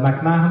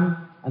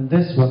McMahon. And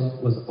this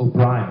one was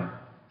O'Brien.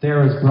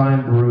 There is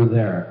Brian Boru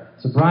there.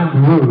 So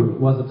Brian Boru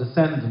was a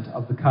descendant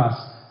of the Cuss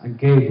and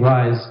gave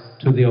rise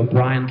to the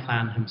O'Brien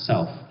clan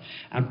himself.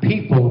 And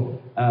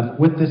people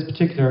with this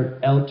particular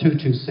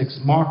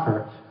L226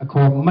 marker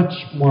occur much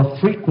more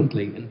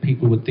frequently in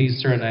people with these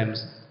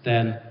surnames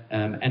than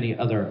any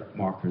other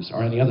markers,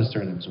 or any other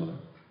surnames rather.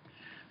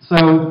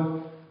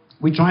 So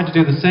we try to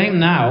do the same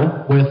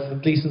now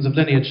with Gleasons of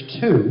lineage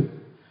 2,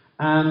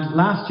 and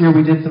last year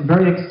we did some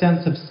very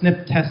extensive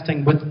SNP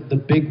testing with the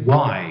big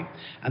Y,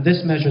 and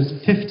this measures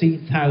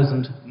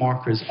 50,000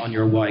 markers on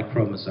your Y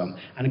chromosome,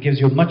 and it gives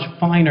you a much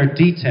finer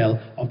detail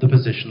of the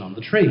position on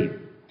the tree.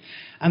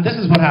 And this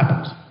is what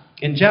happened.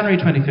 In January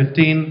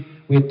 2015,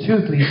 we had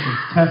 2 Gleasons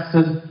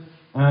tested,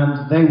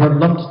 and they were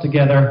lumped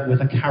together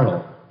with a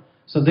Carroll.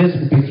 So this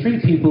would be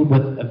 3 people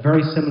with a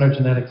very similar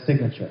genetic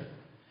signature.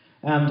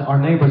 And our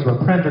neighbours were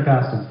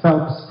Prendergast and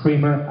Phelps,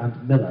 Creamer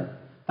and Miller.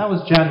 That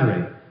was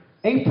January.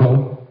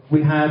 April,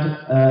 we had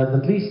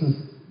another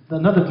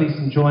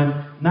Gleason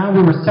join. Now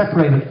we were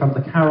separated from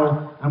the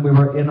Carroll, and we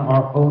were in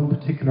our own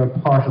particular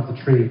part of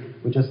the tree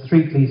with just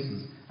 3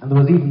 Gleasons. And there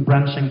was even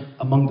branching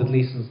among the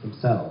Gleasons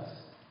themselves.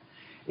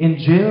 In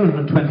June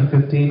of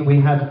 2015, we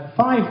had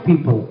 5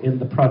 people in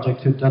the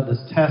project who'd done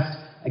this test.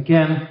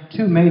 Again,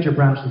 2 major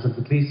branches of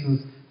the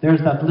Gleasons.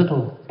 There's that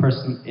little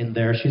person in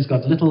there. She's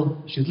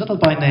little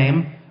by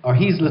name, or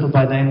he's little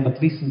by name, but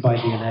Gleason by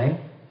DNA.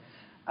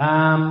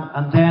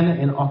 And then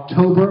in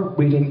October,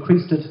 we'd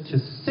increased it to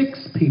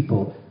 6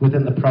 people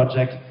within the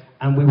project,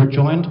 and we were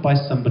joined by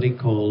somebody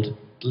called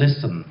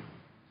Gleason.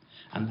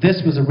 And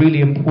this was a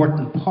really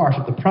important part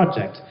of the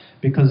project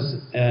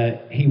because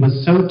he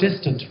was so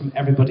distant from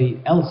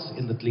everybody else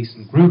in the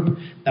Gleason group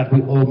that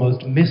we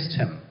almost missed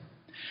him.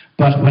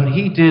 But when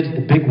he did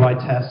the big Y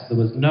test, there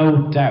was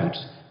no doubt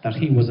that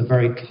he was a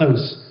very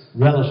close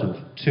relative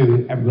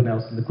to everyone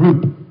else in the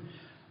group.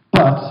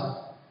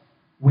 But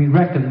we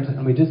reckoned,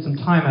 and we did some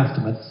time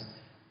estimates,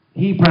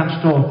 he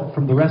branched off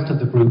from the rest of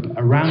the group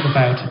around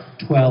about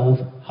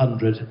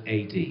 1200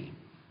 AD.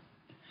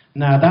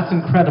 Now, that's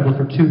incredible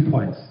for 2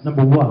 points.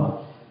 Number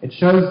 1, it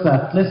shows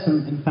that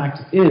Gleason, in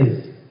fact,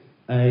 is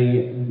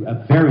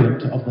a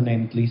variant of the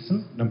name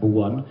Gleason, number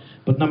 1.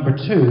 But number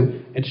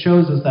 2, it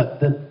shows us that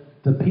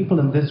the people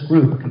in this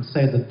group can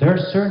say that their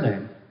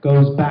surname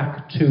goes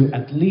back to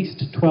at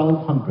least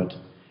 1200.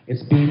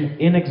 It's been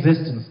in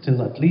existence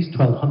till at least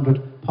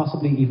 1200,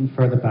 possibly even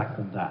further back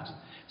than that.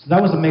 So that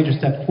was a major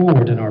step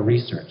forward in our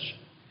research.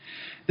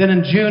 Then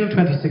in June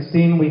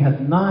 2016, we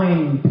had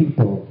 9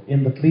 people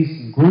in the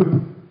Gleason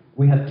group.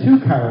 We had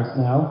 2 Carrolls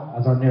now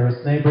as our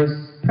nearest neighbours,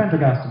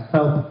 Prendergast and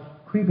Phelps,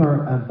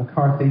 Creamer and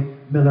McCarthy,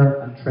 Miller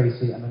and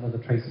Tracy, and another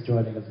Tracy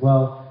joining as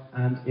well.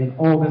 And in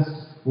August,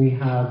 we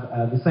have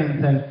the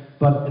same thing,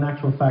 but in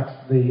actual fact,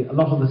 a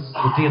lot of the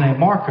DNA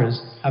markers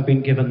have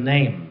been given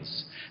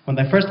names. When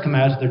they first come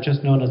out, they're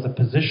just known as a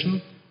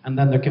position, and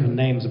then they're given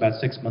names about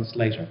 6 months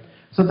later.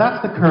 So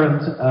that's the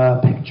current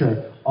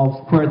picture of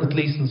where the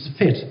Gleasons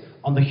fit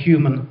on the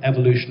human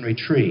evolutionary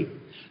tree.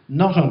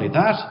 Not only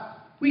that,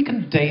 we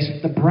can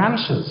date the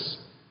branches.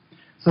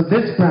 So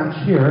this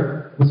branch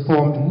here was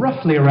formed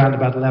roughly around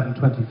about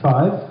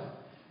 1125.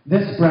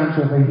 This branch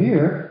over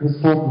here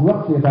was formed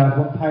roughly about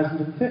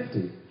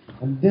 1050.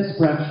 And this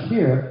branch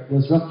here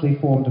was roughly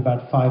formed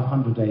about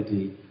 500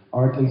 AD,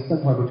 or at least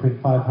somewhere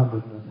between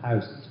 500 and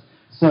 1000.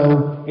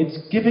 So it's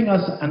giving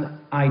us an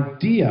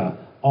idea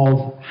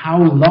of how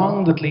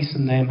long the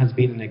Gleason name has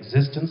been in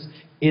existence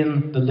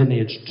in the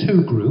lineage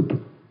 2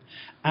 group,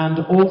 and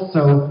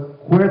also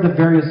where the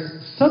various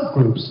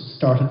subgroups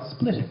started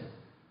splitting.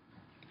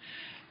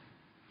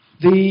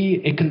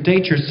 It can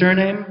date your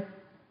surname,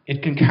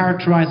 it can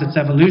characterize its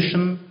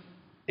evolution,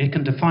 it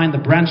can define the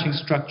branching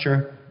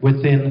structure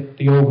within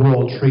the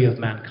overall tree of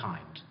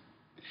mankind.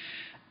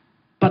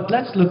 But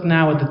let's look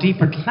now at the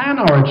deeper clan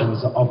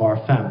origins of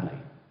our family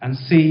and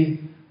see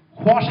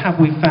what have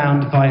we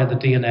found via the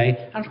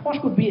DNA and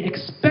what would we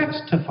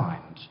expect to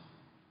find?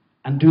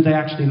 And do they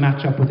actually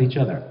match up with each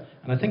other?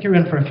 And I think you're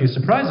in for a few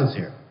surprises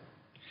here.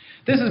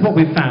 This is what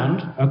we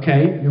found,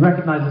 okay? You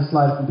recognize the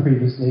slide from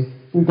previously.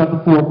 We've got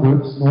the 4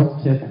 groups,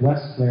 North Tip,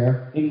 West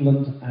Clare,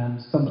 England, and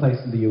someplace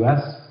in the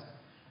US.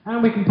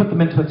 And we can put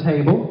them into a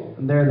table,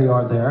 and there they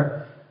are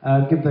there.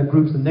 Give the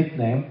groups a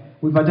nickname.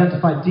 We've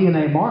identified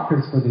DNA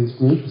markers for these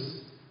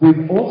groups.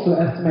 We've also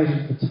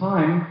estimated the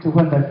time to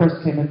when they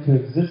first came into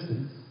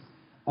existence.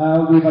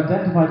 We've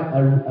identified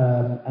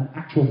an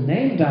actual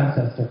named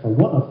ancestor for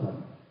one of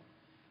them.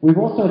 We've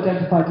also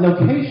identified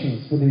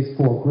locations for these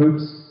 4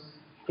 groups.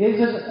 Is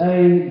it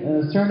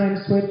a surname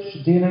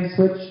switch, DNA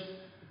switch?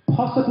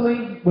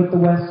 Possibly with the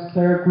West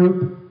Clare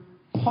group,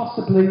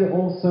 possibly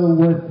also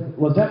with,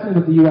 well,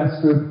 definitely with the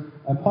US group,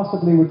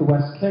 possibly with the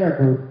West Clare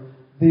group.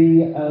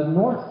 The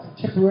North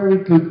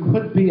Tipperary group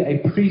could be a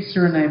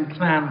pre-surname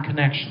clan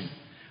connection.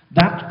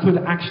 That could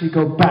actually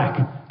go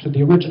back to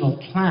the original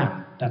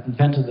clan that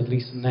invented the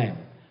Gleason name.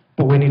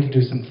 But we need to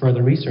do some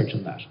further research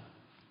on that.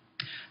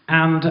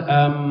 And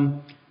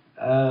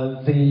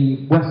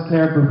the West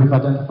Clare group is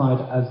identified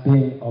as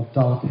being of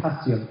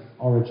Dalcassian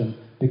origin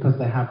because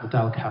they have the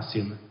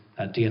Dalcassian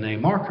DNA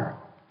marker.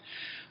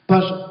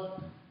 But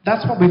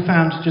that's what we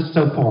found just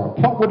so far.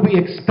 What would we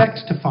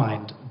expect to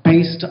find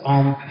based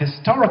on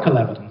historical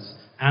evidence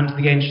and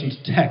the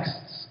ancient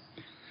texts?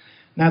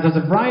 Now, there's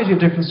a variety of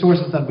different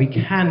sources that we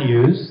can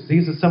use.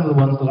 These are some of the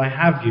ones that I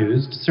have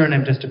used: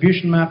 surname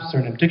distribution maps,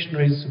 surname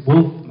dictionaries,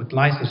 Wolf,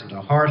 McLysaght, and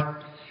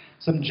O'Hart.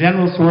 Some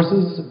general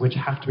sources, which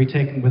have to be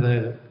taken with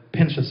a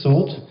pinch of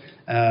salt.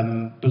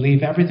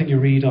 Believe everything you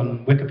read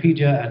on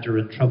Wikipedia and you're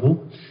in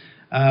trouble.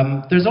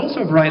 There's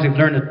also a variety of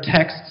learned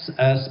texts,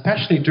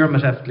 especially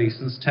Dermot F.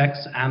 Gleeson's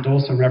texts and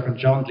also Reverend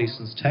John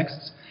Gleeson's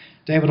texts.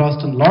 David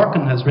Austin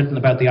Larkin has written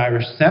about the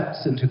Irish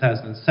septs in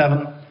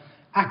 2007.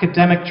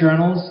 Academic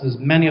journals, there's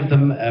many of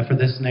them for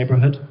this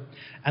neighbourhood.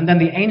 And then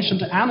the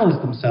ancient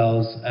annals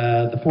themselves,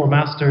 the Four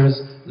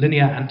Masters,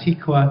 Linea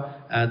Antiqua,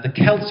 the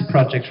Celts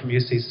Project from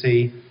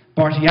UCC,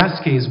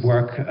 Bartiaski's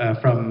work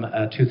from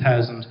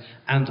 2000,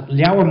 and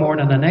Leabhar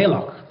na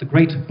Nélach, the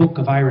great book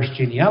of Irish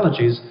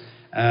genealogies,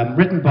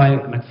 written by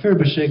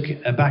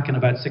MacFirbishig back in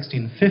about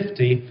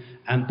 1650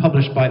 and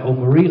published by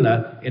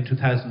O'Marila in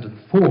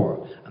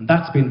 2004. And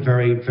that's been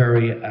very,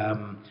 very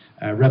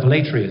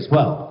revelatory as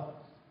well.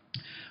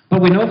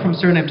 But we know from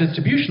surname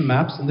distribution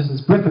maps, and this is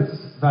Griffith's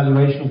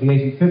valuation of the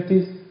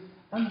 1850s,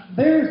 and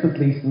there's the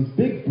Gleesons,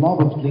 big blob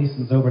of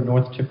Gleesons over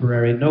North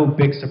Tipperary. No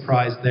big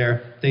surprise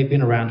there. They've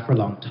been around for a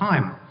long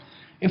time.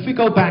 If we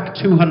go back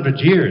 200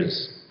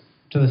 years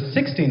to the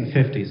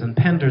 1650s and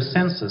Pender's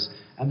census,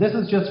 and this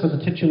is just for the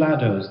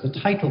titulados, the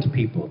titled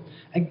people,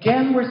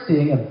 again we're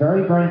seeing a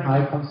very, very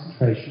high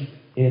concentration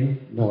in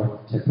North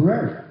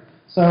Tipperary.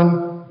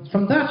 So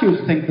from that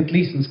you'd think the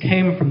Gleesons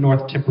came from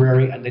North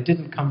Tipperary and they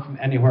didn't come from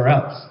anywhere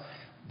else.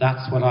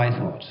 That's what I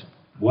thought.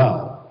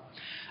 Well,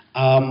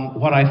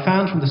 what I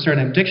found from the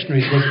surname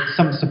dictionaries was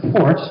some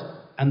support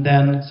and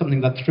then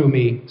something that threw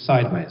me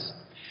sideways.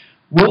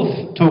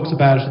 Wolf talks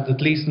about the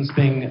Gleesons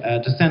being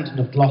a descendant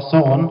of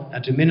Glasson, a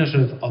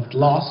diminutive of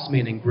Glas,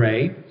 meaning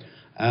grey.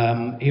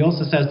 He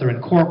also says they're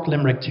in Cork,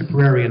 Limerick,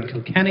 Tipperary and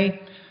Kilkenny.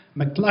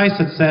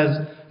 McLysaght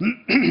says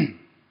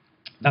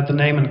that the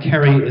name in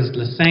Kerry is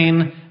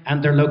Gleason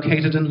and they're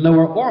located in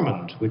Lower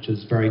Ormond, which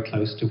is very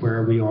close to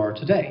where we are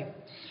today.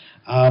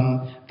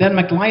 Then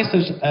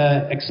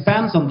McLysaght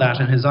expands on that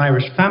in his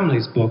Irish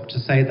Families book to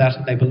say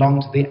that they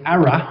belong to the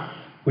Ara,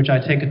 which I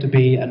take it to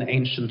be an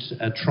ancient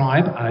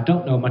tribe. I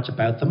don't know much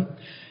about them.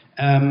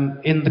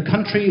 In the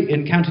country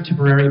in County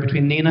Tipperary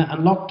between Nenagh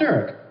and Lough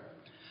Derg.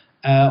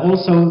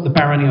 Also the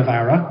barony of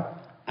Ara,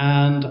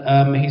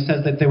 and he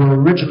says that they were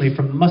originally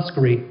from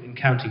Muskerry in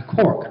County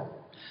Cork.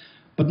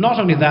 But not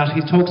only that,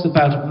 he talks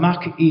about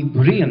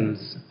Mac-Ivrian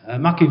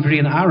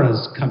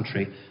Ara's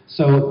country,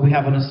 so we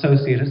have an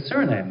associated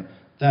surname,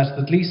 that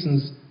the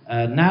Gleesons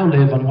now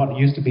live on what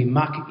used to be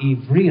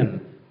Mac-Ivrian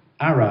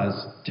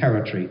Ara's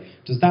territory.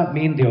 Does that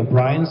mean the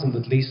O'Briens and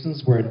the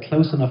Gleesons were in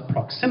close enough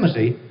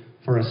proximity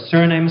for a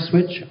surname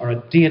switch or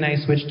a DNA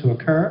switch to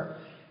occur?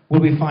 Will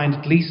we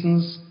find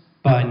Gleesons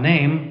by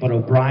name, but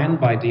O'Brien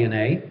by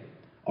DNA,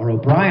 or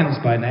O'Briens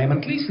by name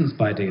and Gleesons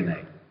by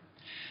DNA?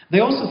 They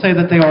also say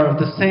that they are of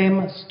the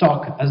same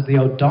stock as the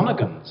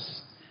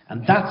O'Donegans,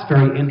 and that's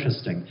very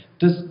interesting.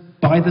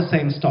 By the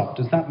same stock,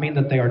 does that mean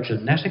that they are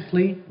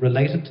genetically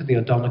related to the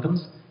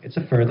O'Donegans? It's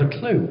a further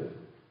clue.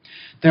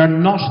 They're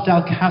not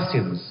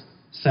Dalcassians,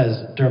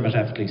 says Dermot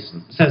F.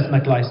 Gleeson, says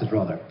McLysaght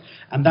rather,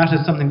 and that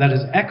is something that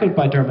is echoed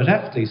by Dermot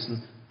F.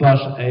 Gleeson,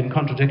 but in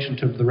contradiction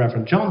to the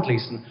Reverend John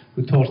Gleeson,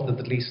 who thought that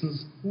the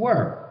Gleesons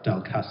were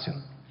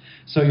Dalcassian.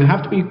 So you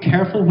have to be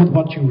careful with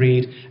what you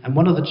read, and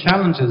one of the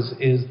challenges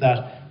is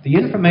that the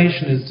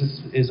information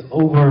is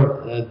all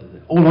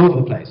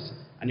over the place,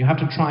 and you have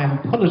to try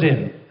and pull it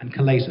in and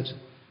collate it.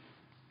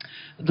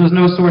 There's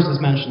no sources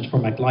mentioned for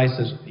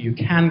McLysaght. You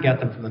can get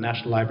them from the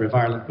National Library of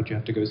Ireland, but you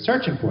have to go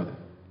searching for them.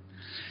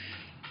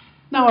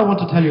 Now I want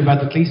to tell you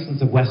about the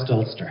Gleesons of West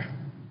Ulster.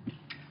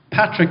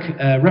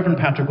 Reverend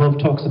Patrick Wolfe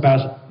talks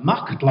about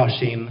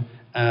Mac-Glashin,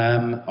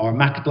 or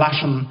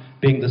Mac-Glashan,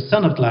 being the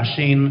son of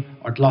Glashin,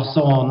 or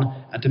Glasson,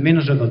 a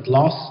diminutive of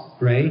Glas,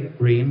 grey,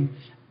 green,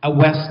 a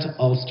West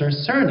Ulster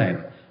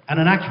surname. And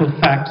in actual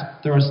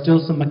fact, there are still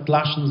some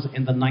McGlashans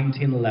in the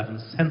 1911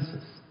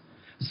 census.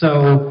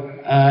 So,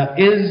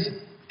 is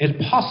it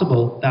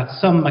possible that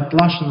some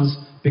McGlashans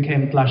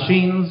became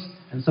Glashins,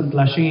 and some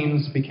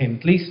Glashins became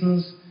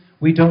Gleesons?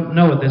 We don't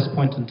know at this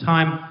point in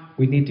time.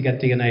 We need to get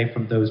DNA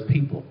from those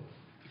people.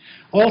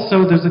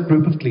 Also, there's a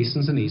group of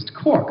Gleesons in East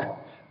Cork,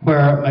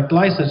 where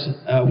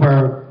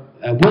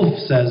Wolfe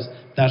says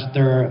that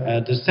they're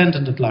a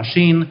descendant of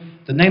Glashin,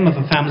 the name of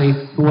a family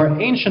who were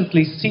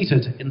anciently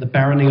seated in the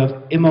barony of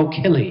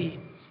Imokilly,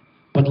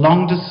 but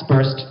long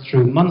dispersed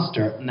through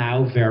Munster,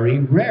 now very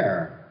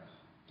rare.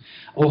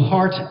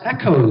 O'Hart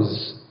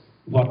echoes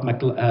what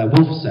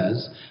Wolfe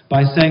says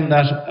by saying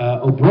that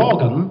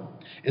O'Brogan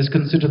is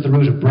considered the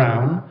root of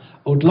brown,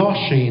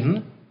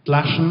 O'Dlashin,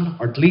 Glashan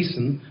or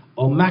Gleeson,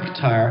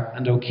 O'Mactyre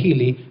and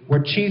O'Keely were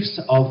chiefs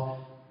of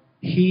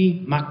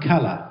He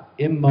Macalla,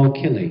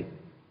 Imokilly.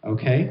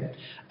 Okay?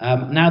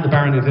 Now the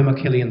barony of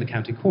Imokilly in the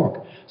County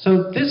Cork.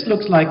 So this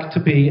looks like to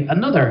be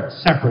another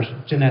separate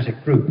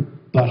genetic group,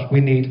 but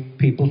we need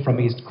people from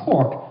East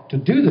Cork to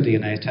do the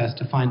DNA test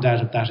to find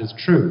out if that is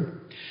true.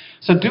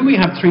 So do we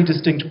have three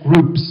distinct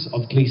groups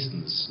of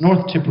Gleasons?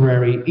 North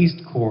Tipperary,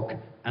 East Cork,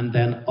 and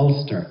then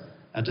Ulster,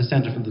 a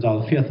descendant from the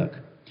Dál Fiatach.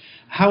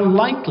 How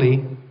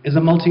likely is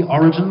a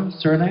multi-origin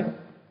surname?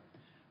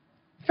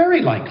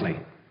 Very likely,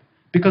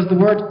 because the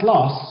word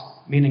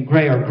gloss, meaning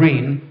grey or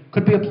green,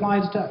 could be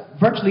applied to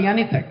virtually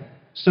anything.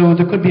 So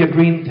there could be a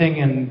green thing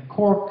in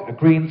Cork, a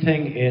green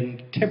thing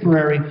in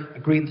Tipperary, a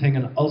green thing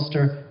in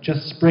Ulster,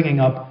 just springing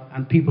up,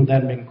 and people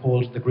then being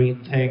called the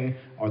green thing,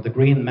 or the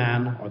green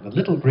man, or the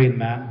little green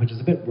man, which is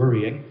a bit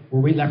worrying. Were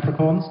we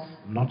leprechauns?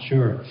 I'm not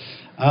sure.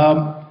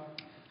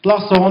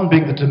 Glosson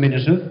being the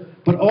diminutive,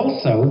 but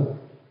also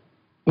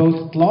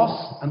both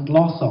Gloss and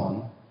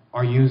Glosson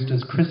are used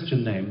as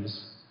Christian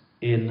names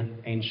in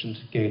ancient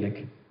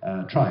Gaelic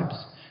tribes.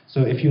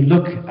 So if you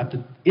look at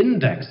the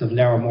index of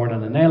Leabhar Morna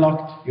and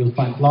Nailach, you'll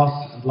find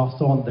Gloss and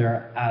Glosson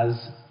there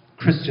as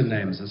Christian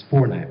names, as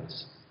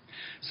forenames.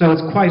 So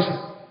it's quite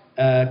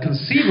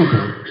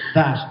conceivable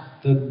that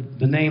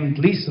the name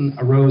Gleeson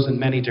arose in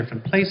many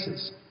different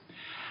places.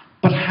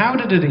 But how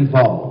did it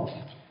evolve?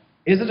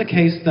 Is it a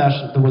case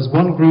that there was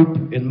one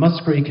group in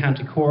Muskerry,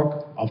 County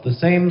Cork, of the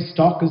same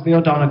stock as the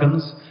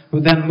O'Donegans,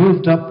 who then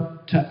moved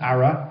up to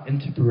Ara in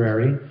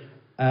Tipperary?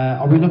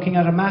 Are we looking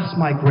at a mass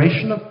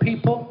migration of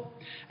people?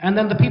 And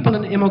then the people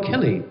in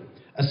Imokilly,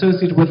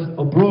 associated with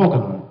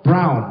O'Brogan,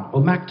 Brown,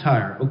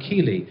 O'Mactyre,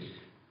 O'Keely,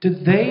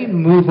 did they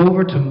move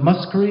over to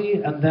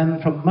Muskerry, and then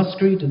from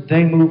Muskerry did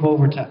they move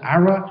over to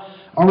Ara?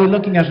 Are we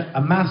looking at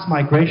a mass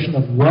migration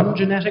of one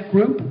genetic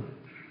group?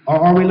 Or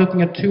are we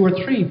looking at 2 or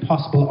 3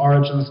 possible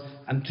origins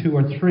and 2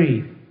 or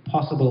 3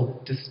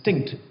 possible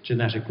distinct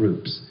genetic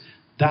groups?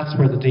 That's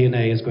where the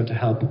DNA is going to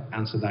help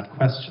answer that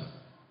question.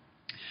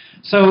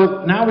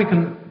 So now we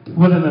can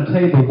put in a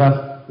table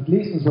that the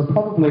Gleasons were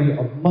probably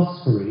of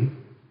Muskerry,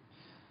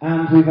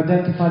 and we've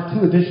identified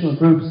 2 additional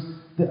groups,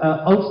 the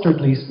Ulster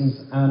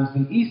Gleasons and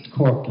the East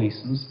Cork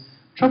Gleasons.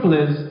 Trouble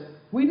is,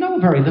 we know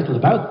very little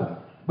about them.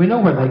 We know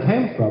where they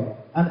came from,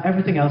 and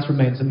everything else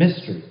remains a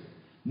mystery.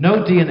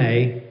 No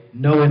DNA,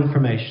 no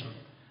information.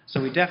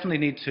 So we definitely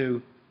need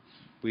to,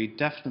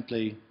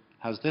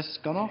 has this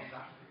gone off?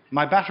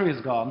 My battery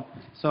is gone,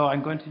 so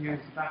I'm going to use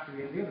the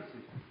battery in the other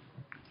speaker.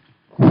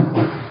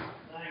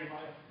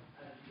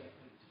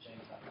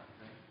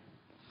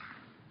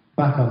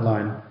 Back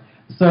online.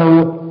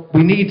 So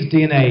we need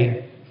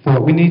DNA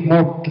we need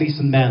more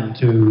Gleason men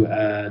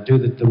to do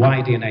the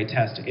Y-DNA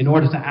test in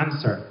order to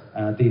answer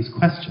these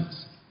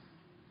questions.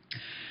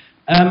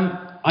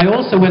 I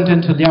also went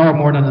into Leabhar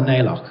Morna and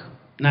Nailach.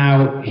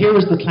 Now, here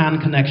is the clan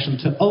connection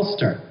to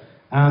Ulster.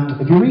 And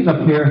if you read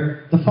up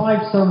here, the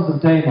 5 sons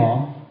of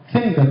Daemon,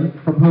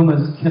 Fingon, from whom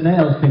is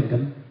Canail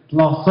Fingon,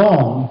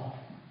 Glosson,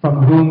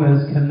 from whom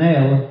is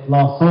Canail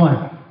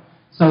Glossoin.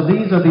 So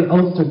these are the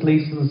Ulster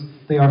Gleasons.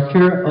 They are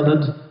Fir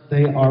Ullad.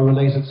 They are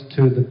related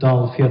to the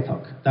Dál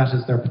Fiatach. That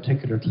is their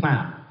particular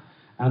clan.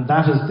 And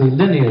that is the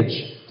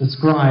lineage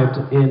described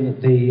in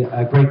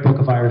the Great Book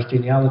of Irish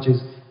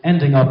Genealogies,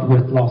 ending up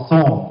with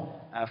Glosson,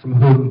 from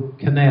whom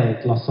Canail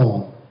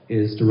Glosson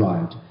is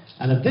derived.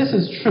 And if this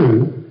is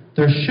true,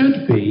 there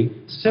should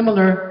be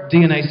similar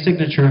DNA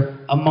signature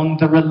among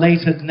the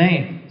related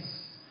names.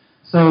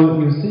 So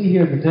you see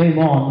here the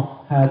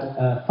Daemon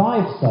had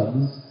 5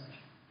 sons.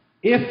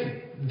 If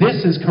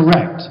this is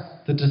correct,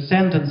 the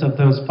descendants of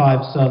those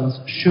 5 sons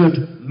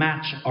should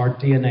match our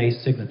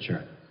DNA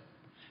signature.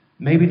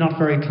 Maybe not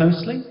very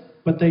closely,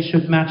 but they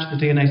should match the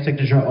DNA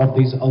signature of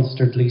these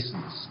Ulster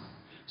Gleasons.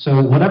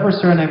 So whatever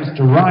surnames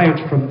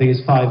derived from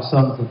these 5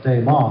 sons of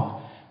Daemon,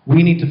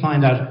 we need to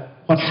find out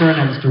what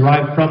surnames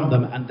derived from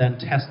them and then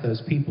test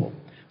those people.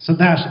 So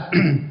that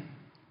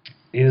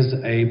is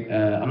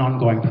an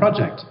ongoing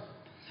project.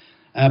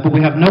 But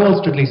we have no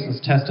Ulster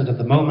Gleasons tested at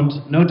the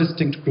moment, no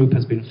distinct group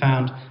has been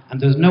found, and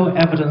there's no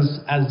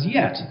evidence as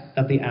yet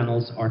that the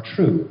annals are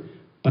true.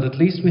 But at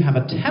least we have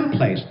a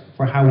template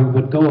for how we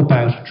would go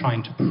about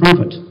trying to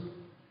prove it.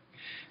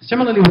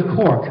 Similarly with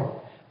Cork,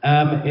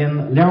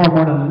 in Leabhar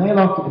Morna and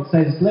Nailach, it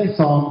says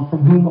Gleason,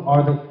 from whom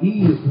are the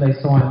E.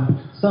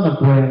 Gleason, son of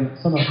Grain,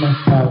 son of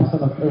Meshtal,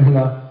 son of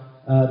Urhula,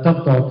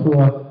 Dovdal,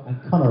 Pua,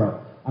 and Conora.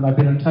 And I've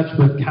been in touch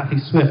with Cathy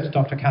Swift,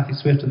 Dr. Cathy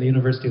Swift in the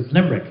University of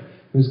Limerick,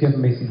 who's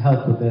given me some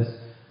help with this.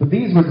 But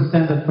these were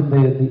descended from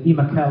the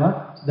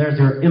Imacella, so there's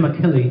your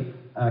Imokilly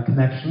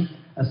connection,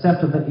 a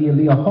sept of the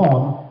Elia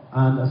Hon,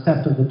 and a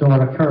sept of the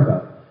Dora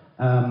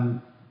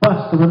Kerba.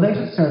 But the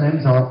related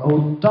surnames are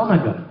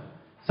O'Donegan.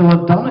 So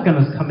O'Donegan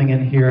is coming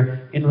in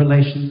here in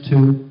relation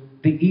to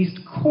the East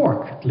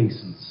Cork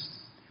Gleasons.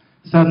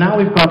 So now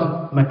we've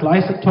got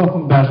MacLysaght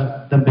talking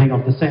about them being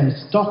of the same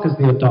stock as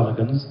the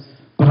O'Donegans,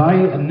 but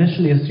I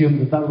initially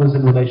assumed that that was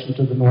in relation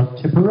to the North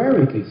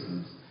Tipperary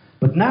Gleasons.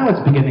 But now it's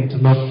beginning to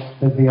look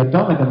that the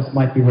O'Donegans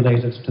might be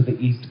related to the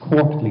East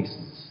Cork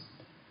Gleasons.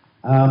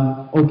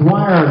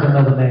 O'Dwyer is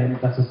another name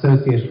that's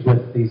associated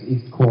with these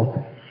East Cork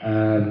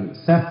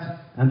sept,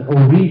 and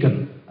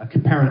O'Regan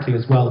apparently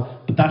as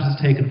well, but that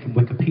is taken from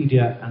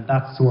Wikipedia, and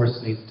that source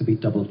needs to be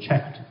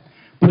double-checked.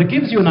 But it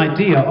gives you an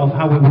idea of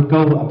how we would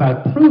go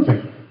about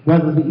proving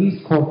whether the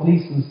East Cork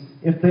Gleasons,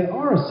 if they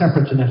are a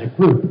separate genetic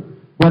group,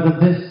 whether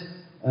this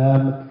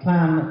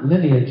clan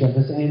lineage of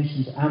this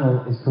ancient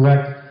annal is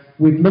correct.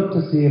 We'd look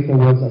to see if there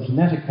was a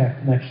genetic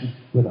connection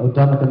with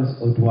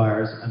O'Donogans,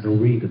 O'Dwyers, and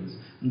O'Regans.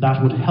 And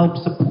that would help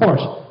support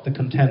the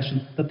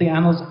contention that the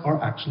annals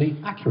are actually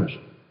accurate.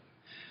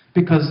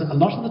 Because a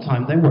lot of the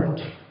time they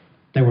weren't.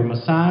 They were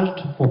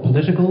massaged for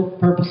political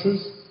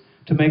purposes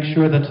to make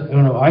sure that,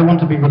 you know, I want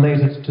to be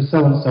related to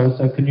so-and-so,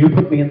 so can you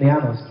put me in the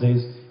annals,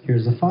 please?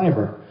 Here's a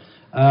fiver.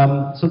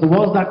 So there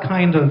was that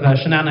kind of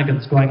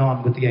shenanigans going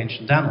on with the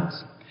ancient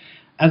annals.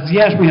 As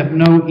yet, we have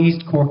no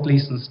East Cork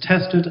Gleasons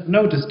tested,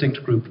 no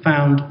distinct group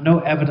found, no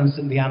evidence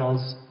in the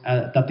annals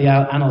that the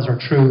annals are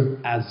true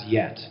as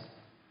yet.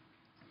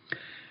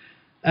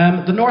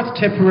 The North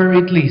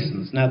Tipperary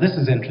Gleasons. Now this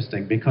is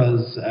interesting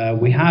because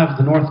we have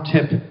the North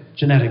Tip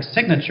genetic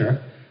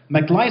signature.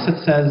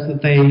 MacLysett says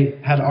that they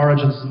had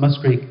origins in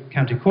Muskerry,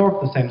 County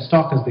Cork, the same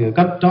stock as the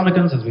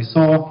O'Donogans, as we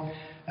saw.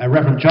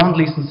 Reverend John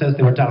Gleeson says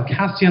they were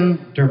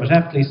Dalcassian. Dermot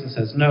F. Gleeson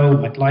says no.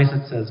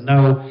 MacLysett says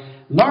no.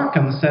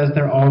 Larkin says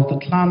they're of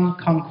the Clan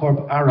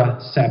Concorb Ara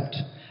sept,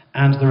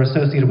 and they're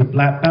associated with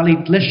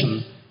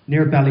Ballyglishan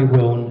near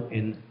Ballyrone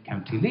in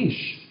County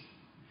Laois.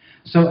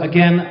 So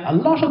again, a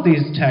lot of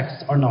these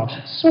texts are not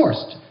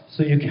sourced,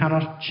 so you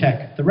cannot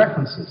check the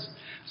references.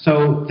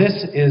 So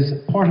this is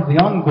part of the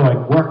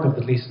ongoing work of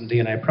the Gleason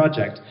DNA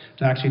project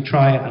to actually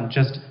try and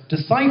just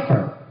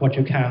decipher what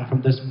you can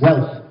from this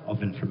wealth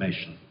of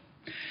information.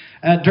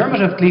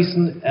 Dermot F.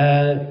 Gleeson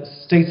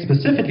states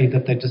specifically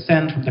that they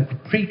descend from the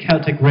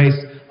pre-Celtic race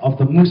of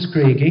the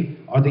Muskerry,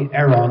 or the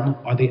Eron,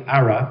 or the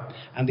Ara,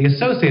 and the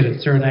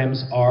associated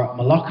surnames are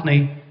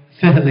Malochney,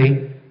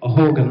 Fihely,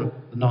 O'Hogan,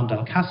 the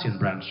non-Dalcassian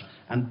branch,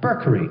 and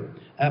Berkery.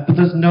 But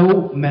there's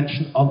no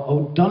mention of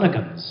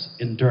O'Donogans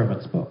in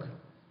Dermot's book.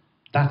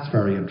 That's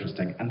very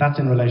interesting, and that's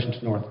in relation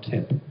to North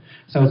Tip.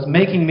 So it's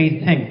making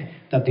me think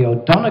that the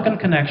O'Donogan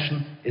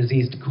connection is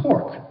East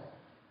Cork,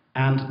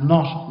 and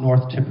not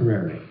North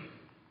Tipperary.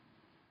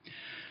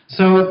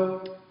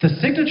 So the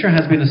signature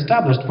has been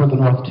established for the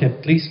North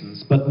Tip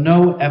Gleasons, but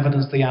no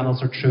evidence the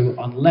annals are true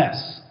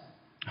unless,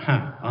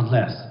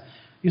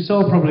 you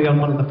saw probably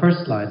on one of the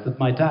first slides that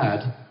my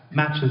dad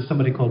matches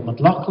somebody called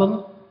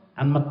McLaughlin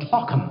and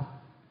McLaughlin.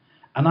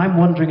 And I'm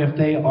wondering if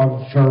they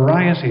are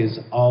varieties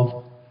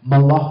of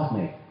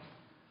Malochney.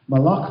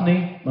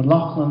 Malochney,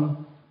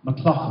 McLaughlin,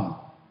 McLaughlin.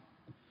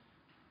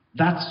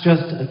 That's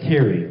just a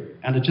theory,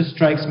 and it just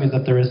strikes me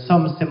that there is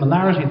some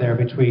similarity there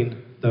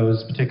between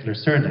those particular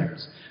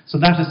surnames. So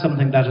that is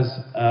something that is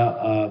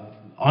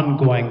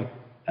ongoing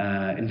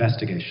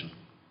investigation.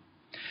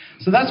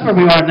 So that's where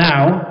we are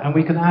now, and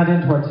we can add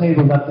into our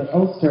table that the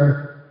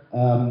Ulster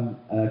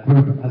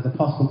group has a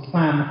possible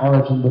clan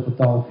origin with the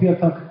Dáil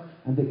Fiachach,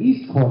 and the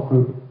East Cork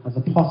group has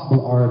a possible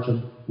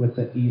origin with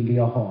the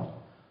Leohon.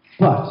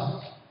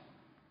 But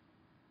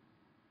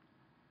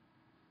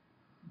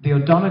the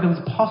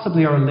O'Donogans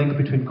possibly are a link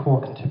between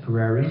Cork and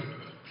Tipperary.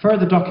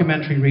 Further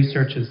documentary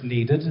research is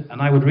needed,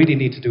 and I would really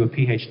need to do a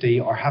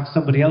PhD or have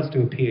somebody else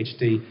do a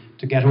PhD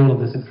to get all of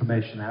this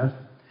information out.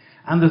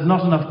 And there's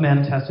not enough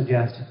men tested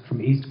yet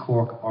from East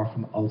Cork or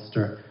from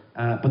Ulster,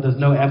 but there's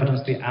no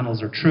evidence the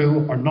annals are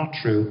true or not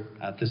true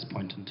at this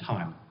point in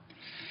time.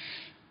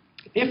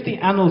 If the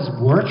annals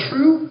were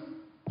true,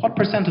 what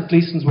percent of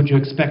Gleasons would you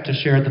expect to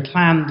share the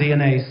clan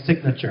DNA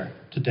signature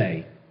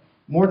today?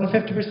 More than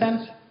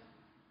 50%?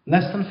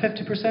 Less than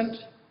 50%?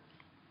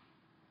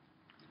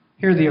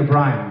 Here are the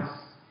O'Briens.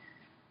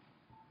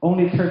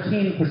 Only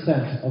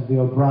 13% of the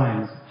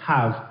O'Briens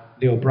have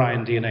the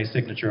O'Brien DNA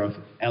signature of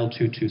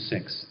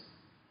L226.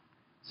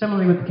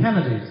 Similarly with the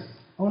Kennedys,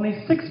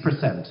 only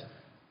 6%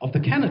 of the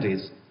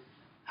Kennedys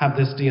have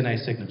this DNA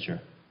signature.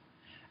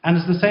 And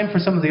it's the same for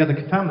some of the other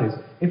families.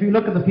 If you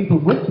look at the people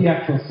with the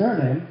actual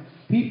surname,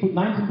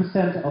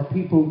 19% of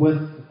people with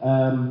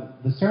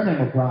the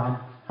surname O'Brien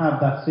have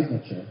that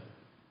signature.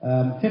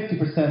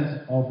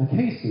 50% of the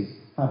cases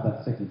have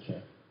that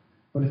signature.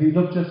 But if you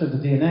look just at the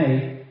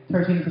DNA,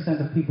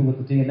 13% of people with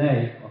the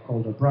DNA are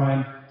called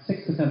O'Brien,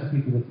 6% of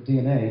people with the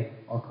DNA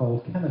are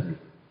called Kennedy.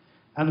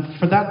 And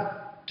for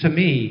that, to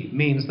me,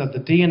 means that the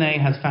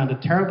DNA has found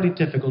it terribly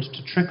difficult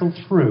to trickle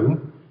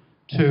through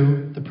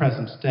to the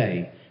present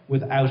day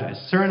without a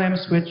surname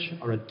switch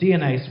or a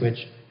DNA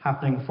switch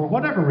happening for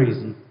whatever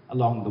reason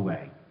along the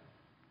way.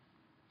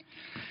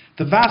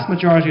 The vast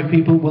majority of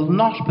people will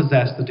not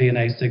possess the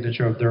DNA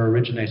signature of their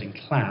originating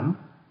clan.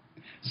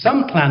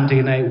 Some clan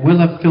DNA will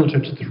have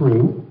filtered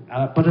through,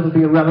 but it'll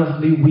be a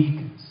relatively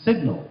weak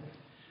signal.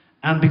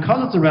 And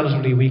because it's a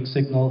relatively weak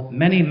signal,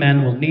 many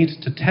men will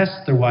need to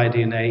test their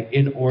Y-DNA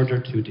in order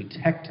to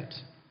detect it.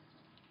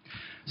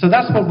 So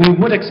that's what we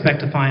would expect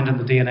to find in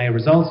the DNA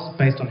results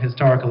based on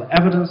historical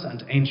evidence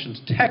and ancient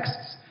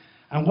texts.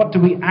 And what do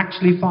we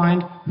actually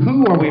find?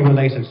 Who are we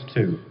related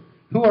to?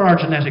 Who are our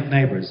genetic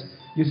neighbours?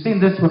 You've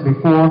seen this one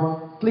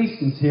before.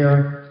 Gleason's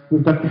here.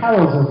 We've got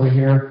Carroll's over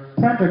here.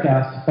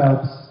 Prendergast,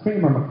 Phelps,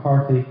 Creamer,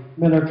 McCarthy,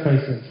 Miller,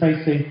 Tracy, and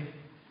Tracy.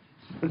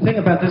 The thing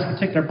about this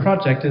particular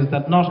project is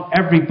that not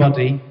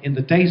everybody in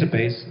the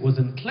database was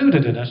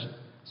included in it,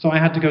 so I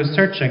had to go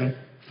searching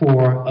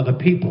for other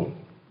people.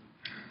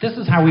 This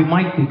is how we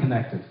might be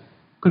connected.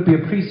 Could be a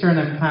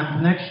pre-surname clan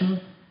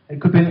connection.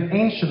 It could be an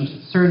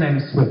ancient surname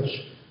switch.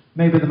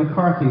 Maybe the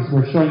McCarthys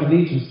were showing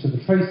allegiance to the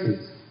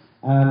Tracys,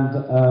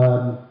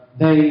 and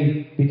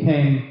they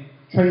became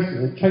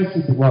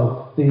Tracys.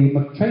 Well, the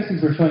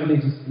Tracys were showing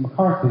allegiance to the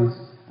McCarthys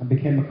and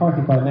became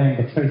McCarthy by name,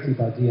 but Tracy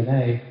by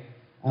DNA.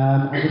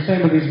 And the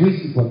same with these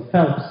recent ones,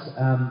 Phelps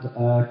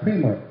and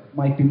Creamer,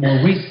 might be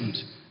more recent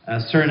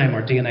surname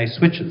or DNA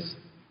switches.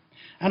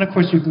 And of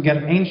course, you can get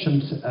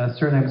ancient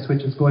surname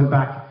switches going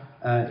back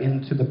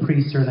into the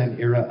pre-surname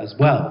era as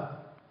well.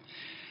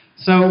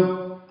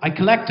 So I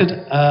collected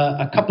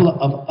a couple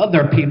of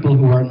other people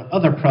who were in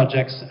other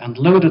projects and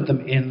loaded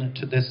them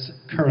into this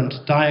current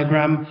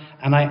diagram,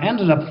 and I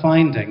ended up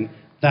finding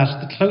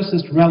that the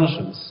closest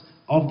relatives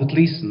of the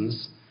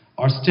Gleasons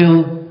are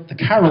still the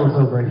Carrolls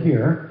over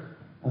here,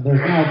 and there's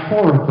now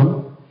 4 of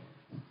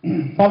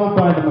them, followed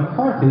by the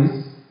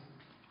McCarthys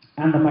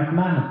and the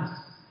McMahons.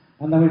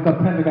 And then we've got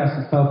Prendergast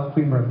and Phelps,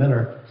 Creamer and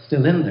Miller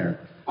still in there.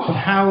 But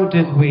how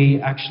did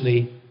we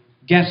actually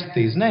get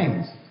these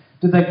names?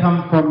 Did they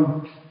come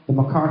from the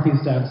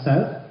McCarthys down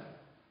south,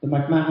 the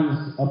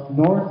McMahons up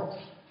north?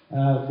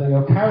 The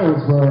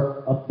O'Carrolls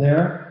were up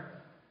there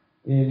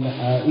in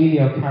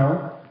Ely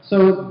O'Carroll.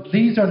 So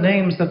these are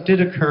names that did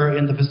occur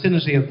in the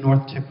vicinity of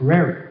North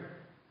Tipperary.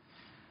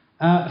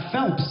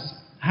 Phelps,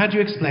 how do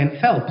you explain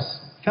Phelps?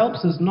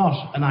 Phelps is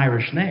not an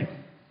Irish name.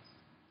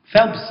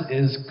 Phelps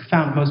is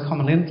found most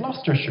commonly in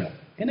Gloucestershire,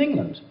 in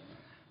England.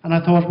 And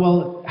I thought,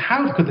 well,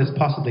 how could this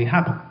possibly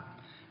happen?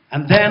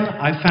 And then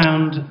I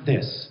found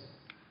this.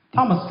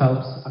 Thomas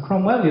Phelps, a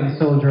Cromwellian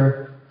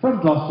soldier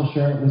from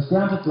Gloucestershire, was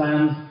granted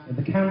land in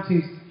the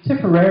counties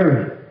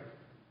Tipperary,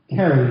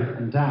 Kerry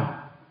and Down.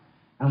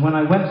 And when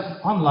I went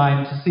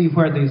online to see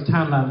where these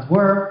townlands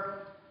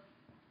were,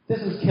 this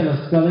is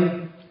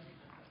Killascully,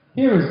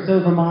 here is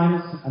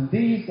Silvermines, and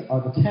these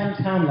are the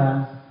 10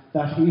 townlands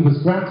that he was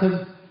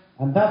granted,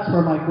 and that's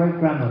where my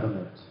great-grandmother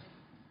lived.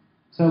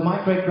 So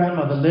my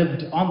great-grandmother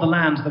lived on the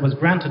land that was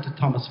granted to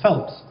Thomas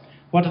Phelps.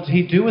 What did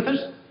he do with it?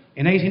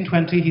 In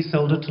 1820, he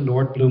sold it to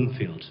Lord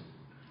Bloomfield.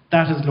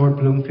 That is Lord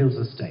Bloomfield's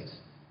estate.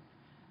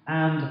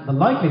 And the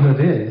likelihood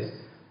is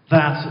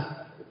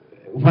that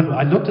when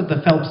I looked at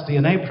the Phelps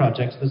DNA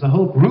project, there's a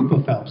whole group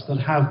of Phelps that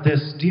have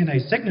this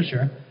DNA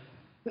signature,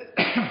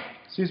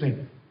 excuse me,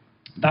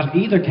 that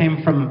either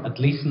came from a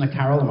Gleason, a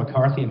Carroll, a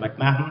McCarthy, a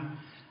McMahon,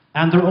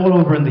 and they're all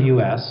over in the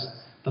US.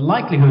 The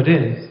likelihood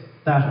is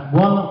that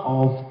one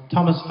of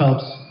Thomas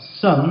Phelps'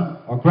 son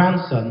or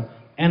grandson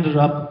ended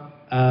up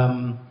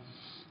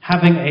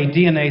having a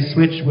DNA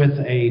switch with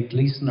a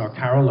Gleason or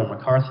Carroll or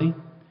McCarthy,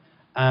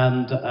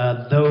 and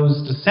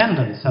those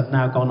descendants have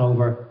now gone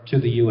over to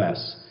the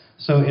US.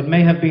 So it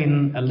may have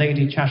been a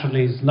Lady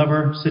Chatterley's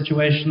lover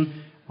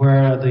situation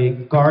where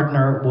the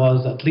gardener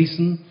was a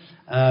Gleason,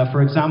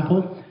 for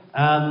example,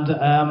 and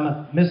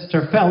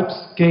Mr. Phelps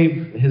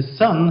gave his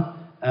son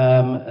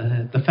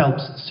the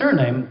Phelps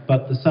surname,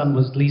 but the son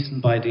was Gleason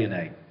by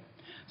DNA.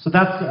 So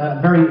that's a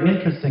very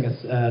interesting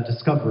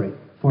discovery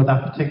for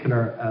that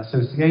particular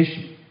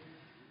association.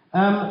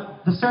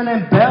 The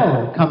surname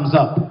Bell comes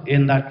up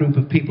in that group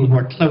of people who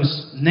are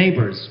close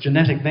neighbours,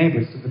 genetic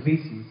neighbours to the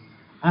Gleasons.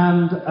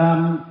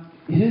 And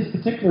his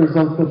particular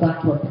results go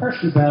back to a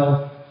Percy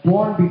Bell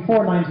born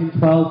before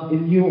 1912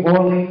 in New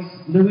Orleans,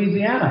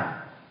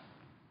 Louisiana.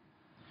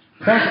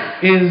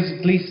 What is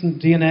Gleason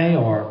DNA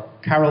or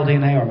Carroll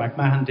DNA or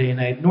McMahon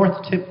DNA,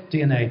 North Tip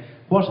DNA?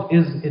 What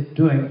is it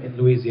doing in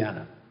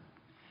Louisiana?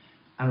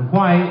 And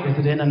why is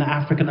it in an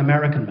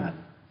African-American man?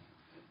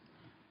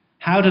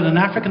 How did an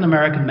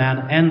African-American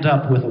man end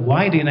up with a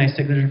Y DNA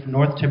signature from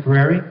North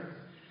Tipperary?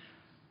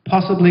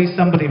 Possibly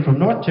somebody from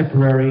North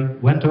Tipperary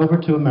went over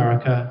to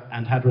America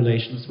and had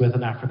relations with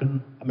an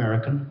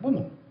African-American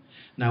woman.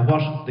 Now,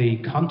 what the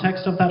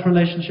context of that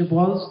relationship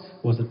was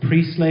it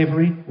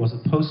pre-slavery? Was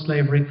it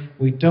post-slavery?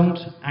 We don't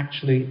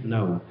actually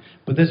know.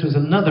 But this was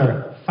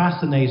another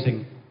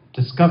fascinating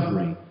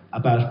discovery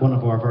about one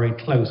of our very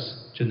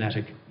close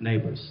genetic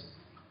neighbours.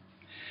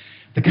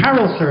 The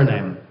Carroll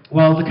surname.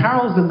 Well, the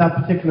Carrolls in that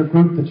particular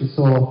group that you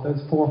saw,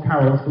 those 4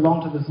 Carrolls,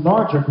 belong to this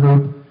larger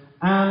group,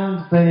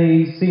 and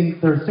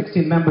there are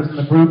 16 members in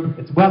the group.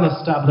 It's well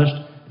established.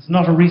 It's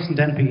not a recent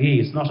NPE.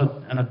 It's not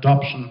an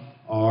adoption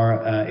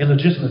or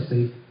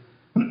illegitimacy.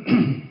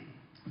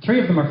 3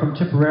 of them are from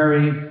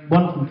Tipperary,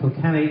 1 from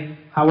Kilkenny.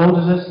 How old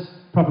is it?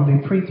 Probably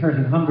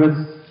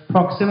pre-1300s.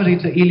 Proximity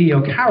to Ely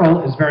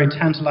O'Carroll is very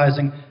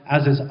tantalising,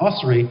 as is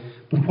Ossory,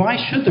 but why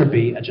should there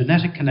be a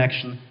genetic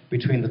connection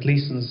between the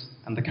Gleasons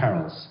and the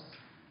Carrolls?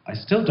 I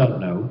still don't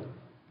know.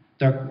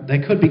 They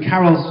could be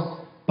Carrolls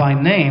by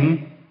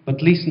name, but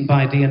Gleason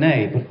by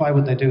DNA, but why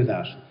would they do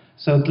that?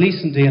 So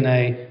Gleason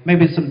DNA,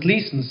 maybe some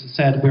Gleasons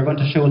said, we're going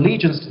to show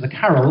allegiance to the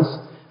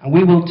Carrolls, and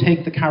we will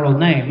take the Carroll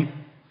name,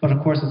 but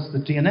of course it's the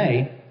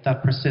DNA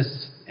that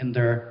persists in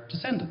their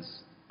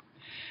descendants.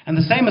 And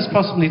the same is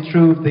possibly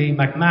true of the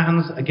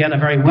McMahons, again a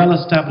very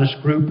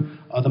well-established group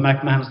of the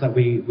McMahons that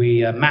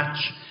we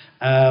match.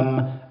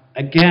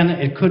 Again,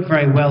 it could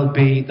very well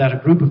be that a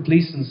group of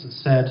Gleasons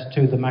said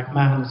to the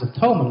McMahons of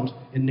Thomond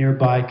in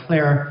nearby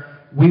Clare,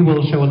 we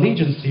will show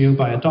allegiance to you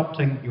by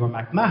adopting your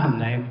McMahon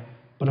name,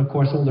 but of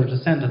course all their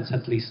descendants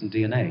had Gleason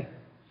DNA.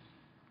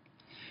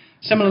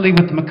 Similarly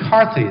with the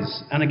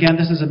McCarthys, and again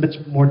this is a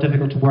bit more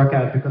difficult to work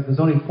out because there's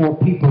only 4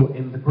 people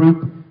in the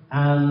group,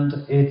 and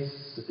it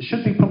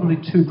should be probably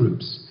 2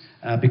 groups.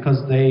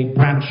 Because they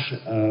branch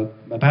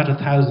about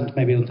 1,000,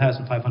 maybe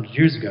 1,500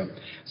 years ago.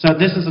 So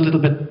this is a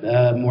little bit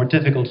more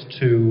difficult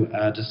to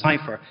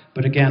decipher.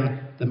 But again,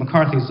 the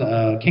McCarthys,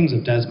 kings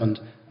of Desmond,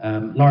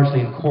 largely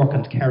in Cork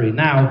and Kerry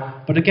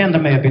now. But again,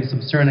 there may have been some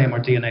surname or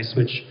DNA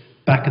switch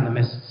back in the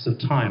mists of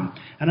time.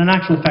 And in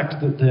actual fact,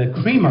 the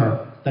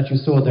creamer that you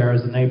saw there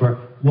as a neighbour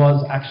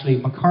was actually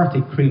McCarthy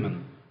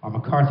Creeman, or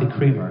McCarthy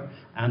Creamer.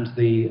 And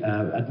the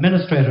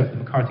administrator of the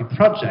McCarthy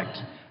project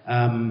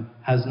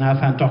has now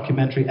found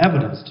documentary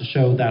evidence to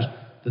show that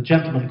the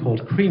gentleman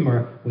called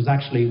Creamer was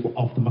actually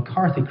of the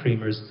McCarthy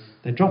Creamers.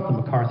 They dropped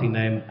the McCarthy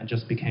name and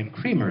just became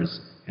Creamers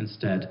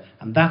instead.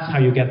 And that's how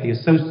you get the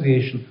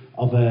association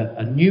of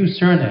a new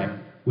surname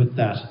with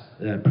that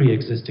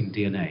pre-existing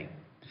DNA.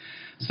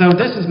 So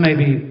this is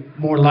maybe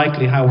more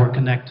likely how we're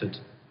connected.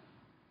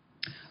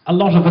 A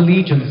lot of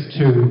allegiance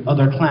to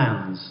other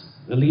clans.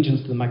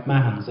 Allegiance to the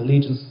McMahons,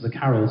 allegiance to the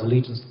Carrolls,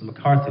 allegiance to the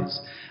McCarthys,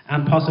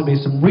 and possibly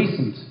some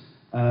recent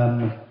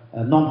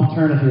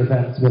non-paternity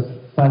events with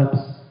Phelps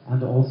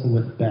and also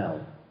with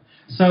Bell.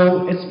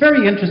 So it's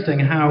very interesting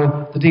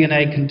how the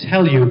DNA can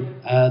tell you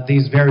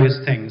these various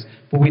things,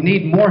 but we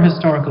need more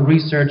historical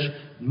research,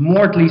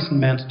 more Gleason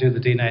men to do the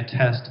DNA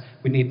test,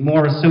 we need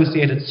more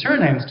associated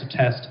surnames to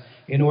test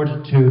in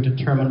order to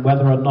determine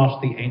whether or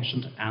not the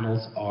ancient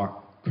annals are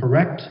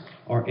correct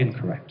or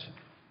incorrect.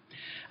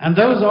 And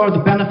those are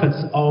the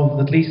benefits of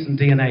the Gleason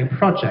DNA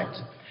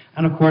project.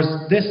 And of course,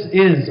 this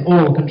is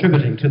all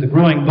contributing to the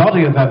growing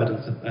body of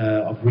evidence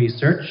of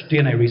research,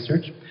 DNA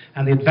research,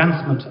 and the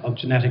advancement of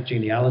genetic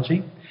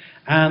genealogy.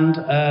 And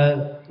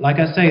like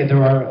I say,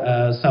 there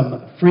are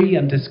some free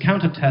and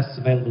discounted tests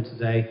available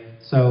today.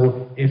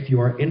 So if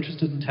you are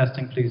interested in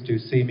testing, please do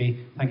see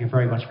me. Thank you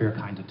very much for your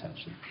kind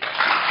attention.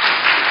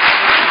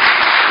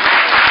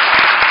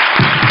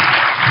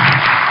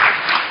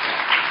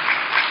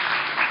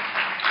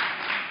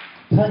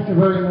 Thank you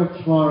very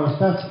much, Maurice.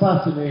 That's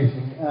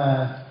fascinating.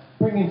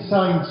 Bringing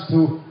science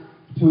to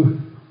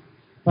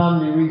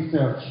family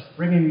research.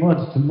 Bringing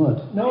mud to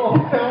mud. No.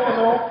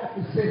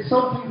 It's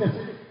something that's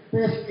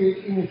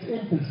basically in its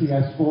infancy,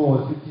 I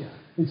suppose.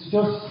 It's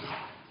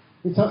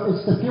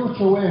the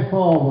future way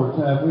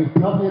forward. We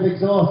probably have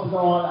exhausted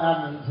all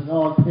annals and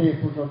all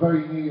papers are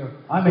very near.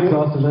 I'm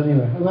exhausted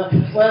anyway. Well,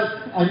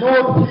 I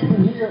know the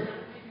people here.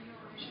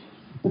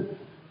 The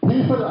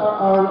people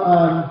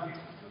are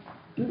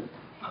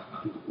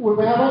will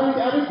we have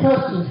any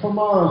questions for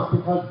Maurice?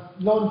 Because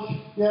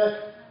lunch,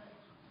 yeah.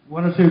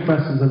 1 or 2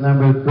 questions and then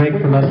we'll break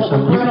for lunch. So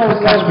you can always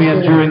catch me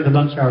during the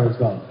lunch hour as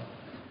well.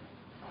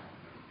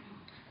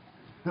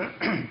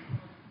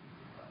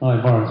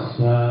 Hi, Maurice.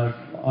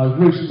 I've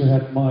recently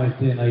had my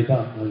DNA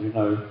done, as you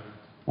know.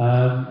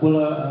 Will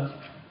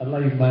a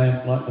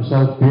layman like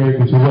myself be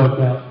able to work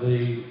out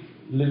the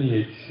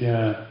lineage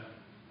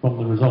from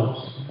the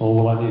results, or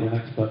will I need an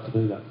expert to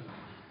do that?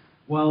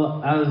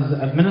 Well, as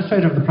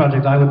administrator of the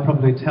project, I would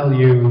probably tell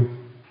you,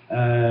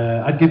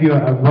 I'd give you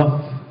a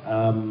rough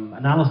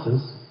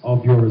analysis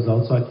of your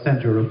results, so I'd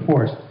send you a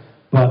report.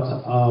 But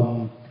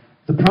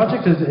the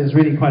project is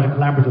really quite a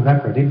collaborative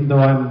effort, even though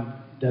I'm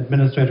the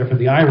administrator for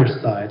the Irish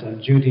side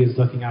and Judy is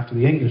looking after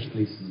the English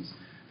Gleasons.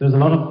 There's a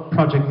lot of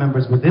project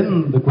members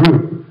within the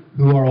group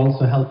who are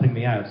also helping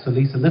me out. So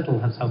Lisa Little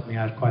has helped me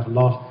out quite a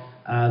lot,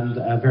 and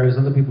various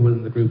other people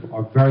within the group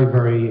are very,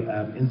 very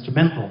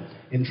instrumental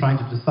in trying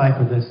to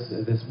decipher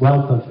this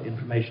wealth of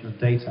information and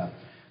data.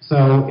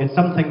 So it's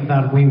something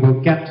that we will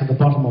get to the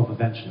bottom of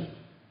eventually.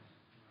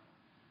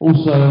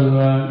 Also,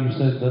 you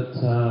said that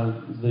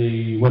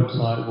the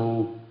website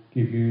will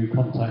give you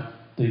contact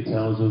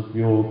details of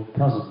your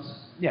cousins.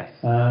 Yes.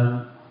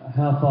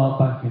 How far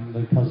back in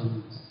the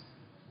cousins?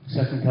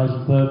 Second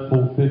cousin, third,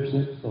 fourth, fifth,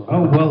 sixth? Or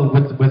Oh, well,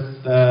 with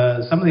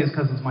some of these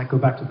cousins might go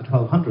back to the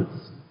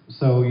 1200s.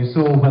 So you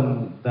saw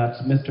when that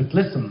Mr.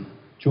 Gleeson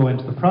joined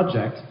the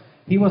project,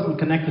 he wasn't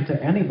connected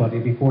to anybody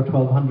before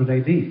 1200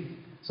 AD.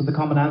 So the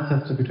common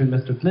ancestor between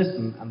Mr.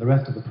 Gleeson and the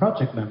rest of the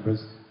project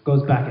members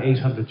goes back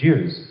 800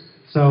 years.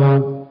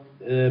 So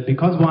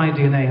because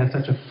Y-DNA has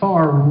such a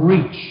far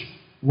reach,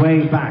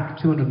 way back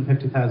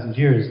 250,000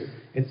 years,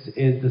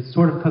 the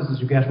sort of cousins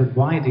you get with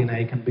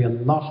Y-DNA can be a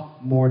lot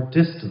more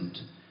distant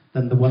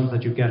than the ones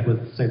that you get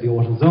with, say, the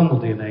autosomal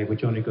DNA,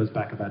 which only goes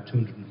back about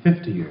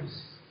 250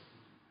 years.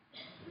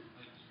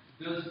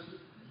 Does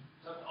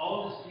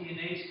all this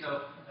DNA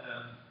stuff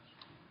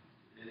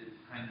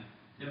kind of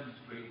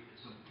demonstrate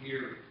some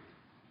clear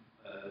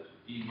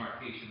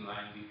demarcation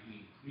line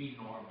between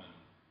pre-Norman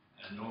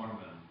and Norman.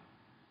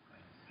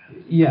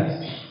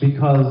 Yes,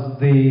 because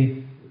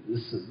the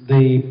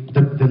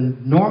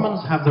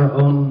Normans have their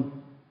own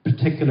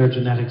particular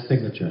genetic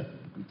signature,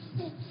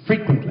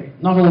 frequently,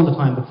 not all the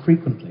time, but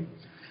frequently.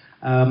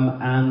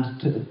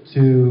 In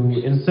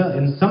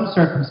some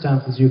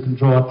circumstances, you can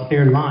draw a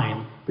clear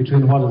line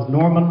between what is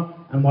Norman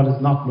and what is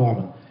not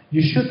Norman.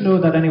 You should know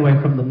that anyway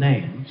from the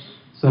name.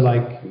 So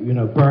like, you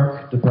know,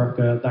 Burke, de Burke,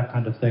 that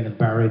kind of thing, and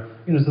Barry.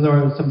 You know, so there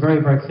are some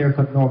very, very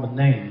clear-cut Norman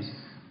names.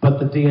 But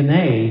the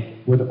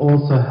DNA would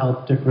also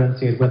help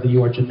differentiate whether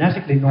you are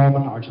genetically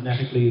Norman or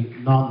genetically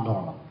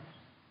non-Norman.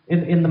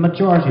 In the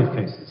majority of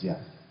cases, yes.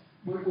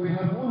 We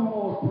have one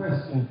more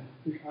question.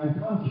 I'm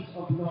conscious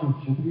of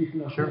lunch and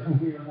people are sitting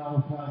here a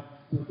long time.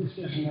 So this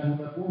gentleman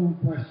will have one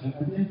question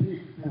and then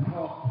people can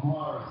talk to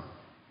Maurice.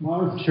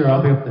 Maurice sure,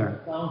 I'll be up there.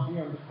 Down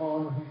here in the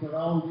corner.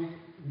 He'll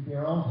be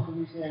around for the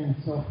weekend.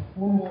 So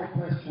one more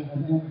question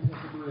and then we'll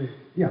take a break.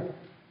 Yeah.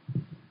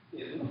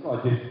 It looks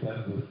like this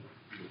was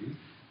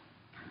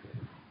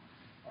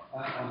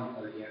on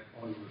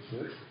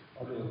research.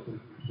 I do a bit of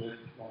research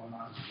on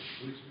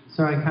research.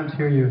 Sorry, I can't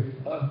hear you.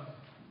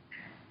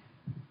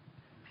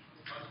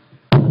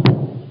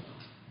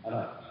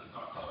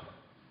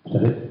 Is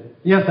that it?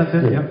 Yes, that's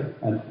it, yep.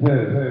 And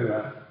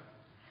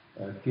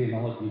her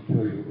genealogy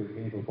tree will be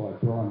handled by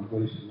Brian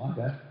Gleason like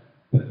that.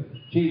 But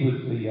she was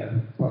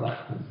the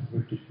product of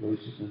Richard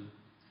Gleason and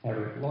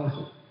Harriet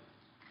Lycett.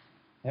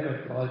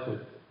 Harriet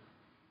Lycett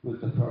was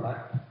the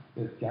product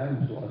of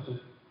James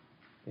Lycett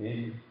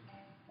and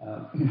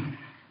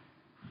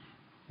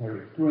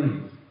Harriet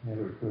Green.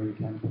 Harriet Green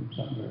came from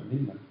somewhere in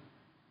England.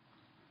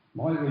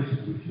 My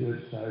recent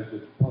research shows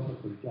that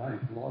possibly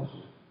James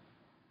Lycett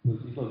was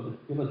the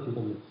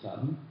illegitimate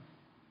son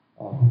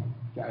of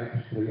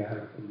James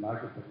Cleo and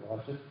Margaret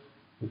Lycett,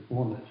 was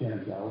born at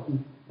Shenandoah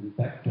and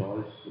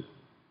baptised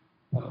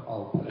at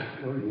Old Palace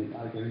Green in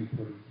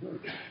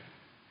 1823.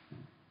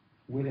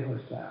 Where do I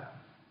start?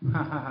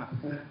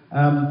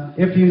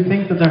 If you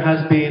think that there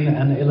has been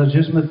an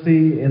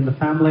illegitimacy in the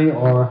family,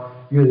 or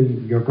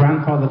your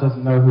grandfather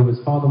doesn't know who his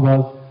father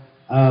was,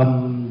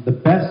 the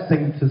best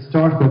thing to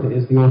start with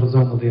is the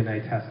autosomal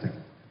DNA testing.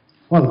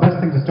 Well, the best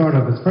thing to start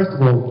with is, first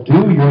of all,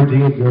 do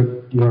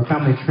your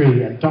family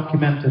tree and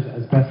document it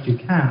as best you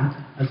can,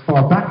 as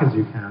far back as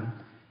you can.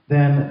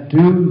 Then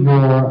do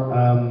your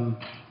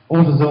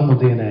autosomal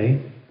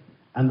DNA,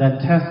 and then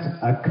test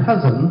a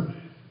cousin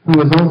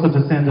who is also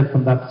descended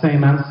from that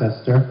same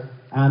ancestor,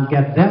 and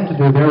get them to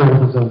do their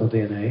autosomal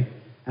DNA,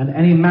 and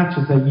any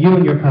matches that you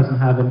and your cousin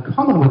have in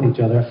common with each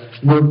other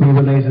will be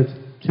related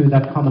to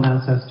that common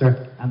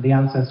ancestor and the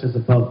ancestors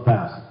above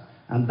that.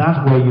 And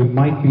that way you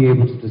might be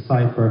able to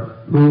decipher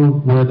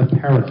who were the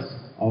parents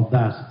of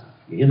that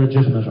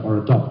illegitimate or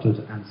adopted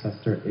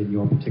ancestor in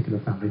your particular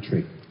family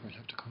tree.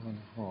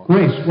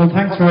 Great. Well,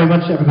 thanks very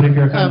much, everybody, for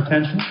your kind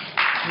attention. What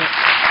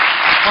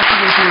do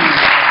we do?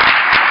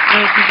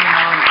 We'll give you an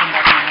hour and come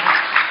back in now.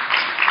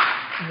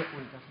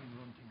 We'll definitely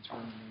run things for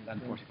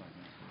 45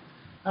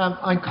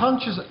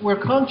 minutes.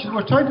 We're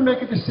trying to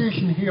make a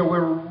decision here.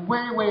 We're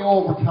way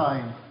over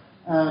time.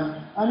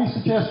 Any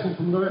suggestion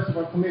from the rest of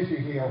our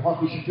committee here,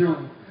 what we should do?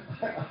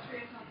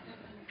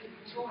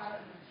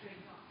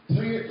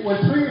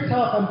 3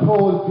 o'clock I'm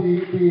told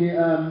the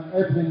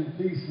Evelyn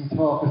Gleason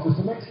talk. There's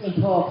some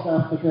excellent talks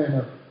after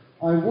dinner.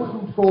 I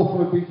wouldn't go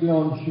for a big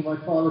lunch, you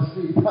might fall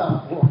asleep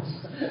afterwards.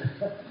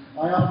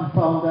 I often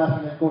found that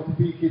when I go to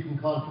beekeeping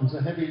conference,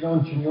 a heavy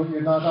lunch and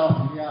you're not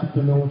off in the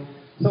afternoon.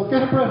 So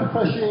get a breath of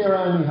fresh air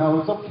anyhow.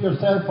 It's up to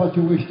yourself what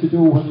you wish to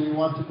do, whether you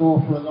want to go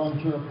for a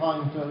lunch or a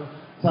pint or a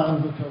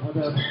sandwich or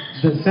whatever.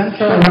 The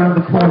centre around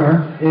the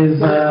corner is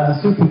a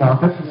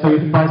supermarket, so you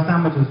can buy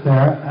sandwiches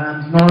there.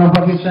 And Nora,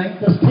 what are you saying?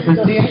 There's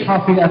tea and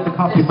coffee at the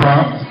coffee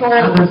bar,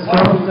 and there's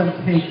scones and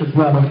cake as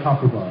well at the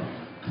coffee bar.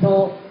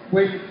 So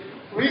we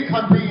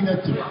reconvene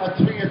at 3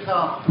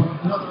 o'clock for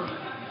another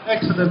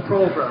excellent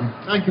programme.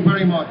 Thank you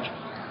very much.